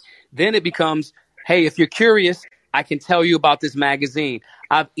 right? Then it becomes, hey, if you're curious, I can tell you about this magazine.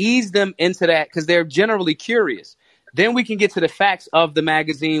 I've eased them into that because they're generally curious. Then we can get to the facts of the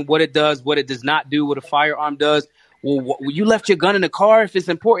magazine, what it does, what it does not do, what a firearm does. Well, you left your gun in the car if it's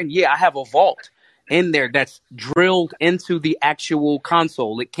important. Yeah, I have a vault in there that's drilled into the actual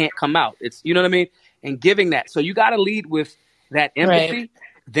console. It can't come out. It's, you know what I mean? And giving that. So you got to lead with that empathy,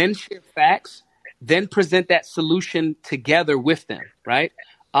 then share facts, then present that solution together with them, right?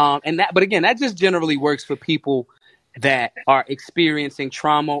 But again, that just generally works for people that are experiencing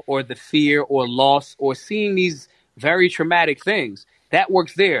trauma or the fear or loss or seeing these very traumatic things. That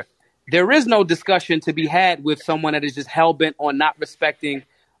works there. There is no discussion to be had with someone that is just hell-bent on not respecting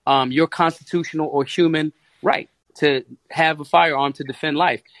your constitutional or human right to have a firearm to defend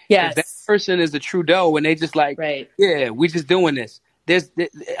life. Yes. If that person is a Trudeau and they just like, yeah, we just doing this. There's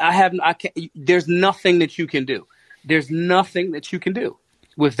nothing that you can do. There's nothing that you can do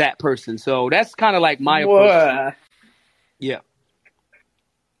with that person. So that's kind of like my approach. Yeah.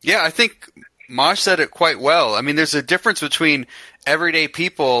 Yeah, I think Maj said it quite well. I mean, there's a difference between everyday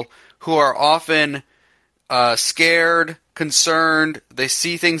people who are often scared, concerned. They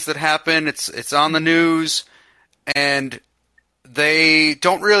see things that happen. It's on the news, and they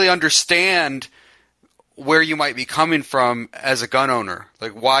don't really understand where you might be coming from as a gun owner,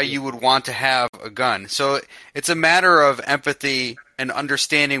 like why you would want to have a gun. So it's a matter of empathy and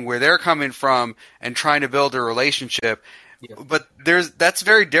understanding where they're coming from and trying to build a relationship. Yeah. But that's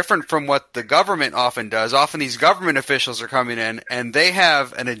very different from what the government often does. Often these government officials are coming in and they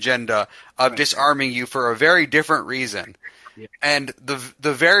have an agenda of disarming you for a very different reason. Yeah. And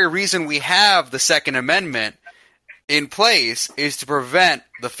the very reason we have the Second Amendment in place is to prevent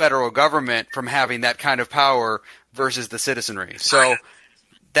the federal government from having that kind of power versus the citizenry. So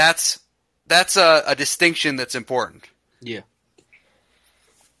that's a distinction that's important. Yeah.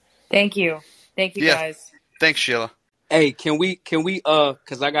 Thank you, guys. Thanks, Sheila. Hey, can we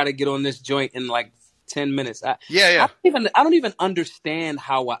because I got to get on this joint in like 10 minutes. Yeah. I don't even understand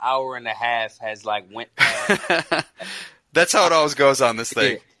how an hour and a half has like went past. That's how it always goes on this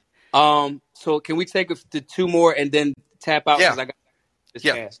thing. Yeah. So can we take the 2 more and then tap out? Yeah. I got this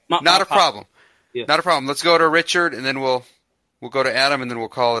fast. Not a problem. Yeah. Not a problem. Let's go to Richard and then we'll go to Adam and then we'll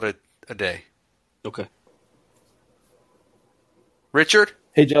call it a day. Okay. Richard?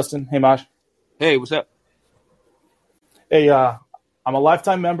 Hey, Justin. Hey, Maj. Hey, what's up? Hey, I'm a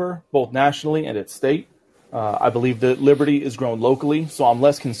lifetime member, both nationally and at state. I believe that liberty is grown locally, so I'm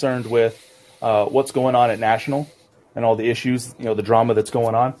less concerned with what's going on at national and all the issues, the drama that's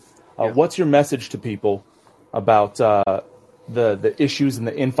going on. What's your message to people about the issues and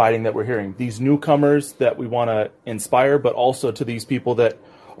the infighting that we're hearing? These newcomers that we want to inspire, but also to these people that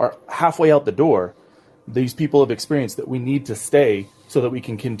are halfway out the door. These people have experienced that we need to stay so that we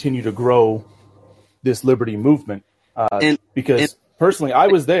can continue to grow this liberty movement. Because personally, I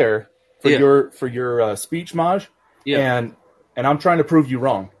was there for your speech, Maj, and I'm trying to prove you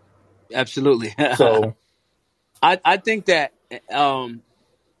wrong. Absolutely. So, I think that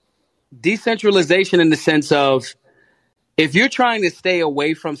decentralization, in the sense of if you're trying to stay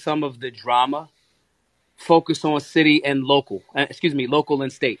away from some of the drama, focus on city and local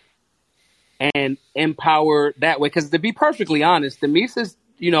and state, and empower that way. Because to be perfectly honest, the Mises,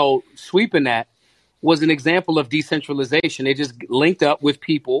 sweeping that was an example of decentralization. They just linked up with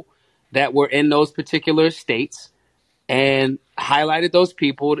people that were in those particular states and highlighted those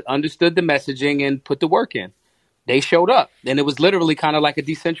people, understood the messaging, and put the work in. They showed up, and it was literally kind of like a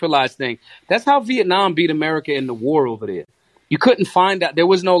decentralized thing. That's how Vietnam beat America in the war over there. You couldn't find out. There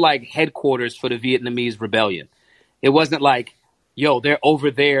was no like headquarters for the Vietnamese rebellion. It wasn't like, yo, they're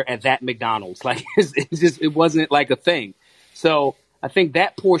over there at that McDonald's. Like it wasn't like a thing. So I think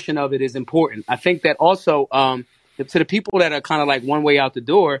that portion of it is important. I think that also to the people that are kind of like one way out the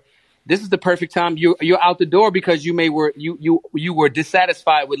door, this is the perfect time. You're out the door because you were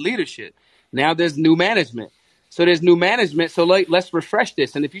dissatisfied with leadership. Now there's new management. So there's new management. So let's refresh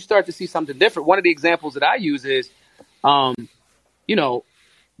this. And if you start to see something different, one of the examples that I use is,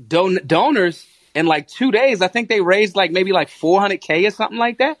 donors in like 2 days. I think they raised like maybe like 400K or something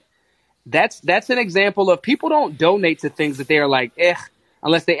like that. That's an example of people don't donate to things that they are like,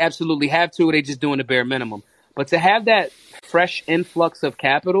 unless they absolutely have to, or they just doing the bare minimum. But to have that fresh influx of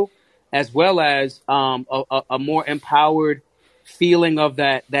capital, as well as a more empowered feeling of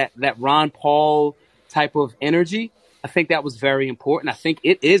that Ron Paul type of energy, I think that was very important. I think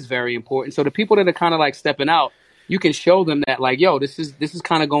it is very important. So the people that are kind of like stepping out, you can show them that like, yo, this is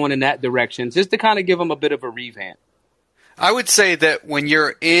kind of going in that direction, just to kind of give them a bit of a revamp. I would say that when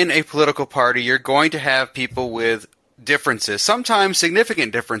you're in a political party, you're going to have people with differences, sometimes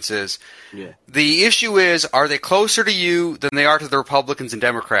significant differences. Yeah. The issue is, are they closer to you than they are to the Republicans and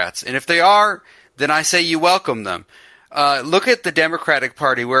Democrats? And if they are, then I say you welcome them. Look at the Democratic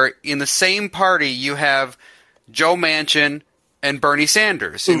Party, where in the same party you have Joe Manchin and Bernie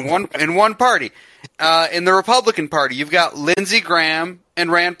Sanders in one party. In the Republican Party, you've got Lindsey Graham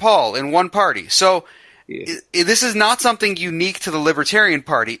and Rand Paul in one party. So this is not something unique to the Libertarian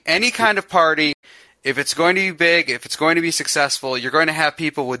Party. Any kind of party, if it's going to be big, if it's going to be successful, you're going to have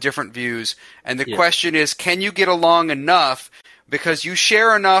people with different views. And the question is, can you get along enough because you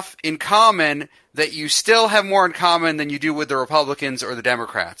share enough in common that you still have more in common than you do with the Republicans or the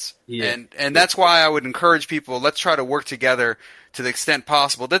Democrats. Yeah. And that's why I would encourage people, let's try to work together to the extent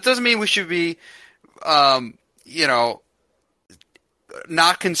possible. That doesn't mean we should be,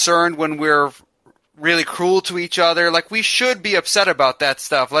 not concerned when we're really cruel to each other. Like, we should be upset about that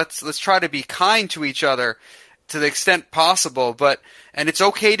stuff. Let's try to be kind to each other to the extent possible. And it's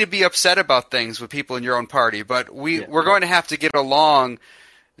okay to be upset about things with people in your own party, but we're going to have to get along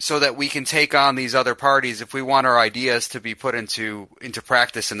so that we can take on these other parties if we want our ideas to be put into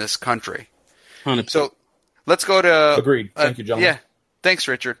practice in this country. 100%. So let's go to... Agreed. Thank you, gentlemen. Yeah. Thanks,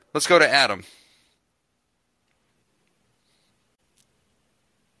 Richard. Let's go to Adam.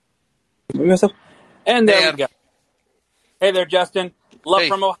 And there Hey, we go. Hey there, Justin. Love Hey.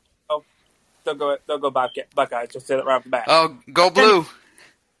 from Ohio. They'll go Buckeyes. Just say that right off the bat. Oh, go blue.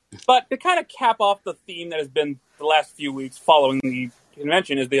 But to kind of cap off the theme that has been the last few weeks following the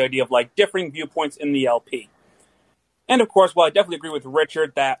convention is the idea of like differing viewpoints in the LP. And of course, while I definitely agree with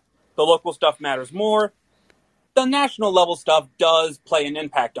Richard that the local stuff matters more, the national level stuff does play an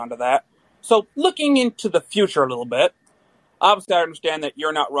impact onto that. So looking into the future a little bit, obviously I understand that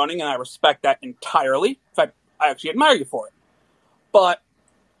you're not running and I respect that entirely. In fact, I actually admire you for it. But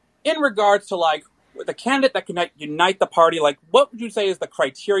in regards to like with a candidate that can unite the party, like what would you say is the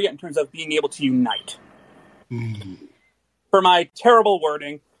criteria in terms of being able to unite? For my terrible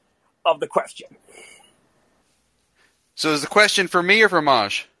wording of the question. So is the question for me or for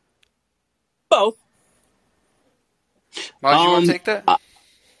Maj? Both. Maj, you want to take that? I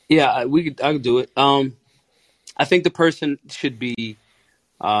could do it. I think the person should be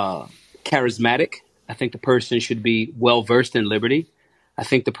charismatic. I think the person should be well versed in liberty. I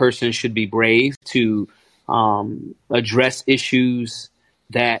think the person should be brave to address issues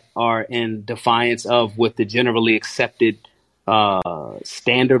that are in defiance of what the generally accepted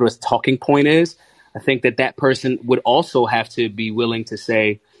standard or talking point is. I think that person would also have to be willing to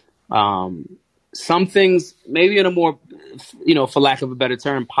say some things, maybe in a more, for lack of a better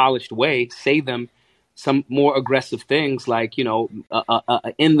term, polished way, say them some more aggressive things like,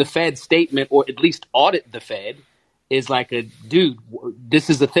 in the Fed statement, or at least audit the Fed, is like dude, this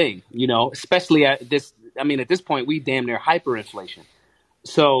is a thing, especially at this point, we damn near hyperinflation.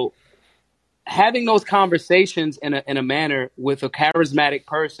 So having those conversations in a manner with a charismatic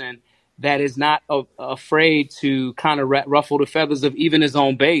person that is not afraid to kind of ruffle the feathers of even his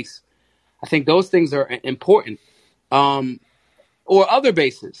own base, I think those things are important. Or other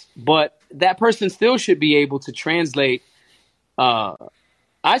bases, but that person still should be able to translate. I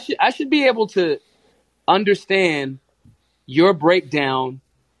should be able to understand your breakdown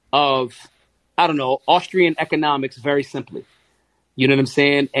of, I don't know, Austrian economics very simply. You know what I'm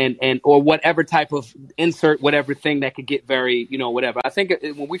saying? And or whatever type of insert whatever thing that could get very, whatever. I think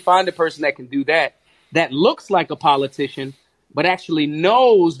when we find a person that can do that, that looks like a politician, but actually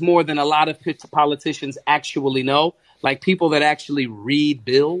knows more than a lot of politicians actually know. Like people that actually read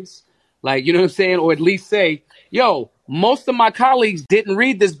bills, like, you know what I'm saying? Or at least say, yo, most of my colleagues didn't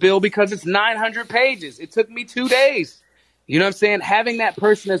read this bill because it's 900 pages. It took me 2 days. You know what I'm saying? Having that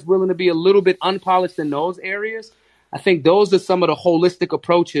person that's willing to be a little bit unpolished in those areas, I think those are some of the holistic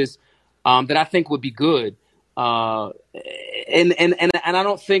approaches that I think would be good. And I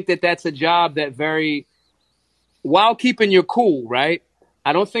don't think that that's a job that while keeping your cool, right?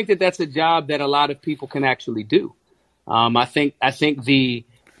 I don't think that that's a job that a lot of people can actually do. I think the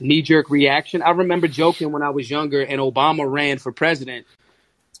knee-jerk reaction. I remember joking when I was younger and Obama ran for president,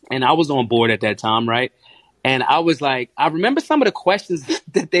 and I was on board at that time, right? And I was like, I remember some of the questions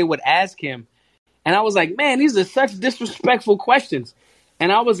that they would ask him, and I was like, man, these are such disrespectful questions.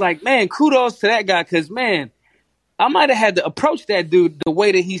 And I was like, man, kudos to that guy, because man, I might have had to approach that dude the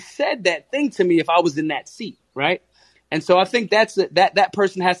way that he said that thing to me if I was in that seat, right? And so I think that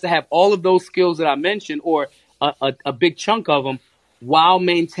person has to have all of those skills that I mentioned, or a big chunk of them, while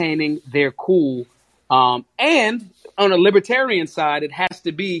maintaining their cool. And on a libertarian side, it has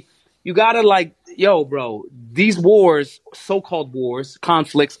to be, you gotta like, yo, bro, these wars, so-called wars,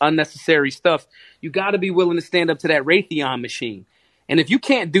 conflicts, unnecessary stuff, you gotta be willing to stand up to that Raytheon machine. And if you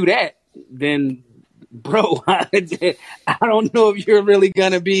can't do that, then bro, I don't know if you're really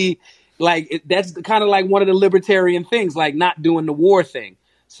going to be like, that's kind of like one of the libertarian things, like not doing the war thing.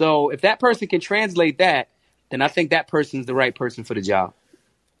 So if that person can translate that, then I think that person's the right person for the job.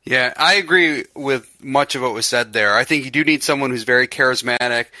 Yeah, I agree with much of what was said there. I think you do need someone who's very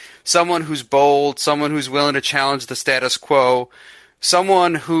charismatic, someone who's bold, someone who's willing to challenge the status quo,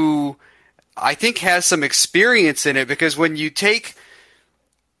 someone who I think has some experience in it, because when you take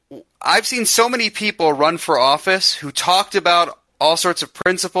I've seen so many people run for office who talked about all sorts of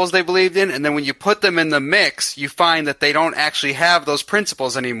principles they believed in, and then when you put them in the mix, you find that they don't actually have those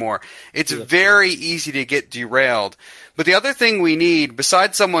principles anymore. It's very easy to get derailed. But the other thing we need,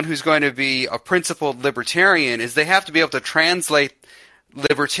 besides someone who's going to be a principled libertarian, is they have to be able to translate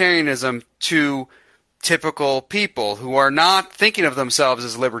libertarianism to typical people who are not thinking of themselves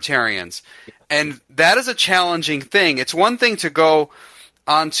as libertarians. And that is a challenging thing. It's one thing to go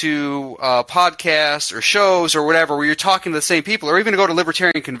onto podcasts or shows or whatever where you're talking to the same people, or even to go to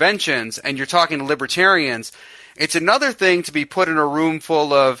libertarian conventions and you're talking to libertarians. It's another thing to be put in a room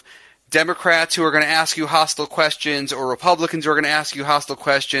full of Democrats who are going to ask you hostile questions, or Republicans who are going to ask you hostile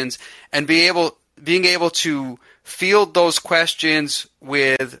questions, and being able to field those questions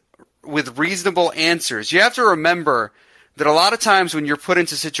with reasonable answers. You have to remember that a lot of times when you're put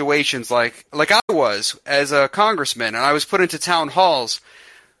into situations like I was as a congressman, and I was put into town halls,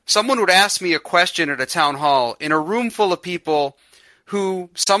 someone would ask me a question at a town hall in a room full of people who,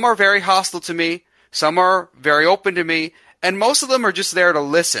 some are very hostile to me, some are very open to me, and most of them are just there to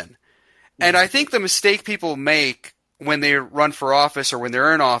listen. And I think the mistake people make when they run for office or when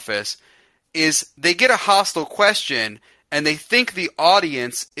they're in office is they get a hostile question and they think the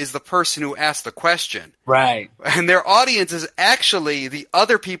audience is the person who asked the question. Right. And their audience is actually the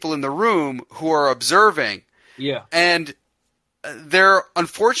other people in the room who are observing. Yeah. And there,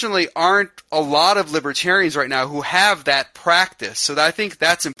 unfortunately, aren't a lot of libertarians right now who have that practice. So I think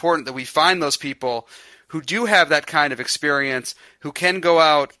that's important, that we find those people who do have that kind of experience, who can go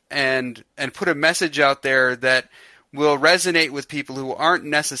out and put a message out there that will resonate with people who aren't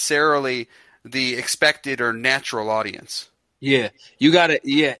necessarily the expected or natural audience. Yeah, you got to.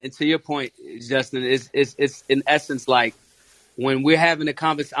 Yeah, and to your point, Justin, it's in essence like when we're having a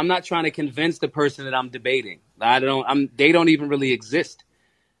conversation. I'm not trying to convince the person that I'm debating. They don't even really exist.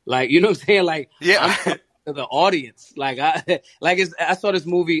 Like, you know what I'm saying? Like, yeah. I'm talking to the audience. Like, I saw this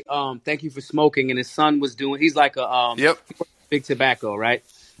movie. Thank You for Smoking, and his son was doing. He's like a big tobacco, right?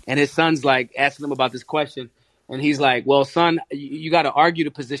 And his son's like asking him about this question. And he's like, well, son, you got to argue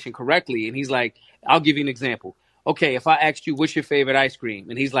the position correctly. And he's like, I'll give you an example. Okay, if I asked you, what's your favorite ice cream?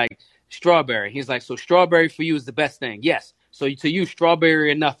 And he's like, strawberry. He's like, so strawberry for you is the best thing. Yes. So to you, strawberry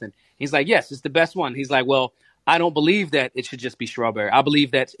or nothing. He's like, yes, it's the best one. He's like, well, I don't believe that it should just be strawberry. I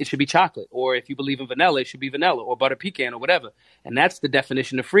believe that it should be chocolate. Or if you believe in vanilla, it should be vanilla or butter pecan or whatever. And that's the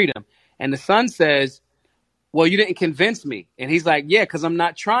definition of freedom. And the son says, well, you didn't convince me. And he's like, yeah, because I'm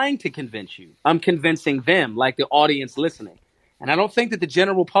not trying to convince you. I'm convincing them, like the audience listening. And I don't think that the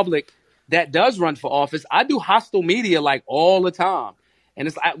general public that does run for office, I do hostile media like all the time. And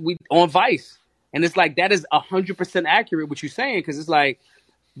it's like we on Vice. And it's like that is 100% accurate what you're saying, because it's like,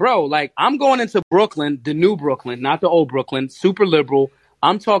 bro, like I'm going into Brooklyn, the new Brooklyn, not the old Brooklyn, super liberal.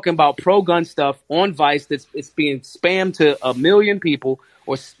 I'm talking about pro-gun stuff on Vice it's being spammed to 1 million people,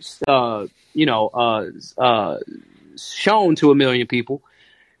 or shown to 1 million people,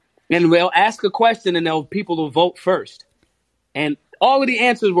 and they'll ask a question, and people will vote first, and all of the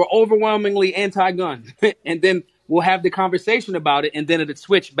answers were overwhelmingly anti-gun, and then we'll have the conversation about it, and then it'll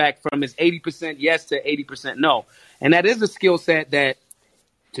switch back from its 80% yes to 80% no, and that is a skill set that,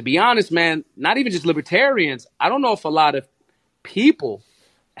 to be honest, man, not even just libertarians, I don't know if a lot of people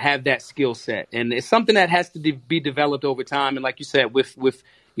have that skill set, and it's something that has to be developed over time, and like you said, with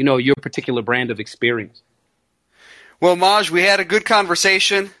your particular brand of experience. Well, Maj, we had a good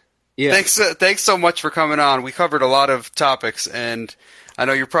conversation. Yeah. Thanks so much for coming on. We covered a lot of topics, and I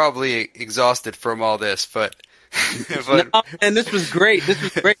know you're probably exhausted from all this, but No, and this was great. I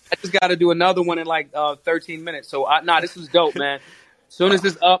just got to do another one in like 13 minutes. So this was dope, man. As soon as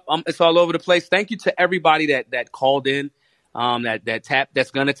it's up, it's all over the place. Thank you to everybody that called in,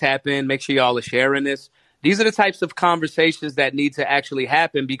 that's gonna tap in. Make sure y'all are sharing this. These are the types of conversations that need to actually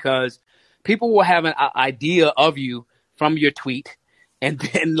happen, because people will have an idea of you from your tweet, and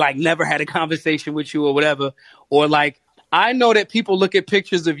then like never had a conversation with you or whatever. Or like, I know that people look at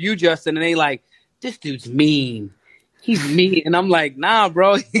pictures of you, Justin, and they like, this dude's mean. He's mean. And I'm like, nah,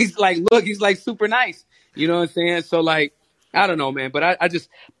 bro. He's like, look, he's like super nice. You know what I'm saying? So like, I don't know, man. But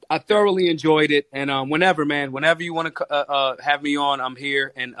I thoroughly enjoyed it. And whenever you want to have me on, I'm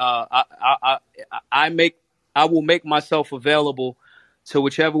here. And I will make myself available to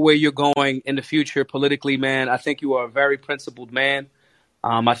whichever way you're going in the future politically, man. I think you are a very principled man.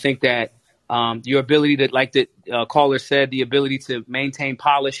 I think that your ability to, like the caller said, the ability to maintain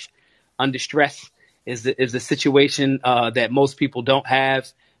polish under stress is a situation that most people don't have.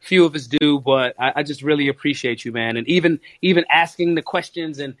 Few of us do, but I just really appreciate you, man. And even asking the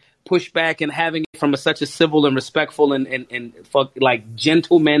questions and pushback and having it from such a civil and respectful and like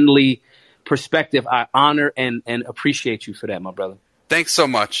gentlemanly perspective, I honor and appreciate you for that, my brother. Thanks so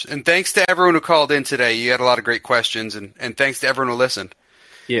much. And thanks to everyone who called in today. You had a lot of great questions, and thanks to everyone who listened.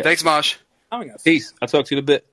 Yeah. Thanks, Maj. Peace. I'll talk to you in a bit.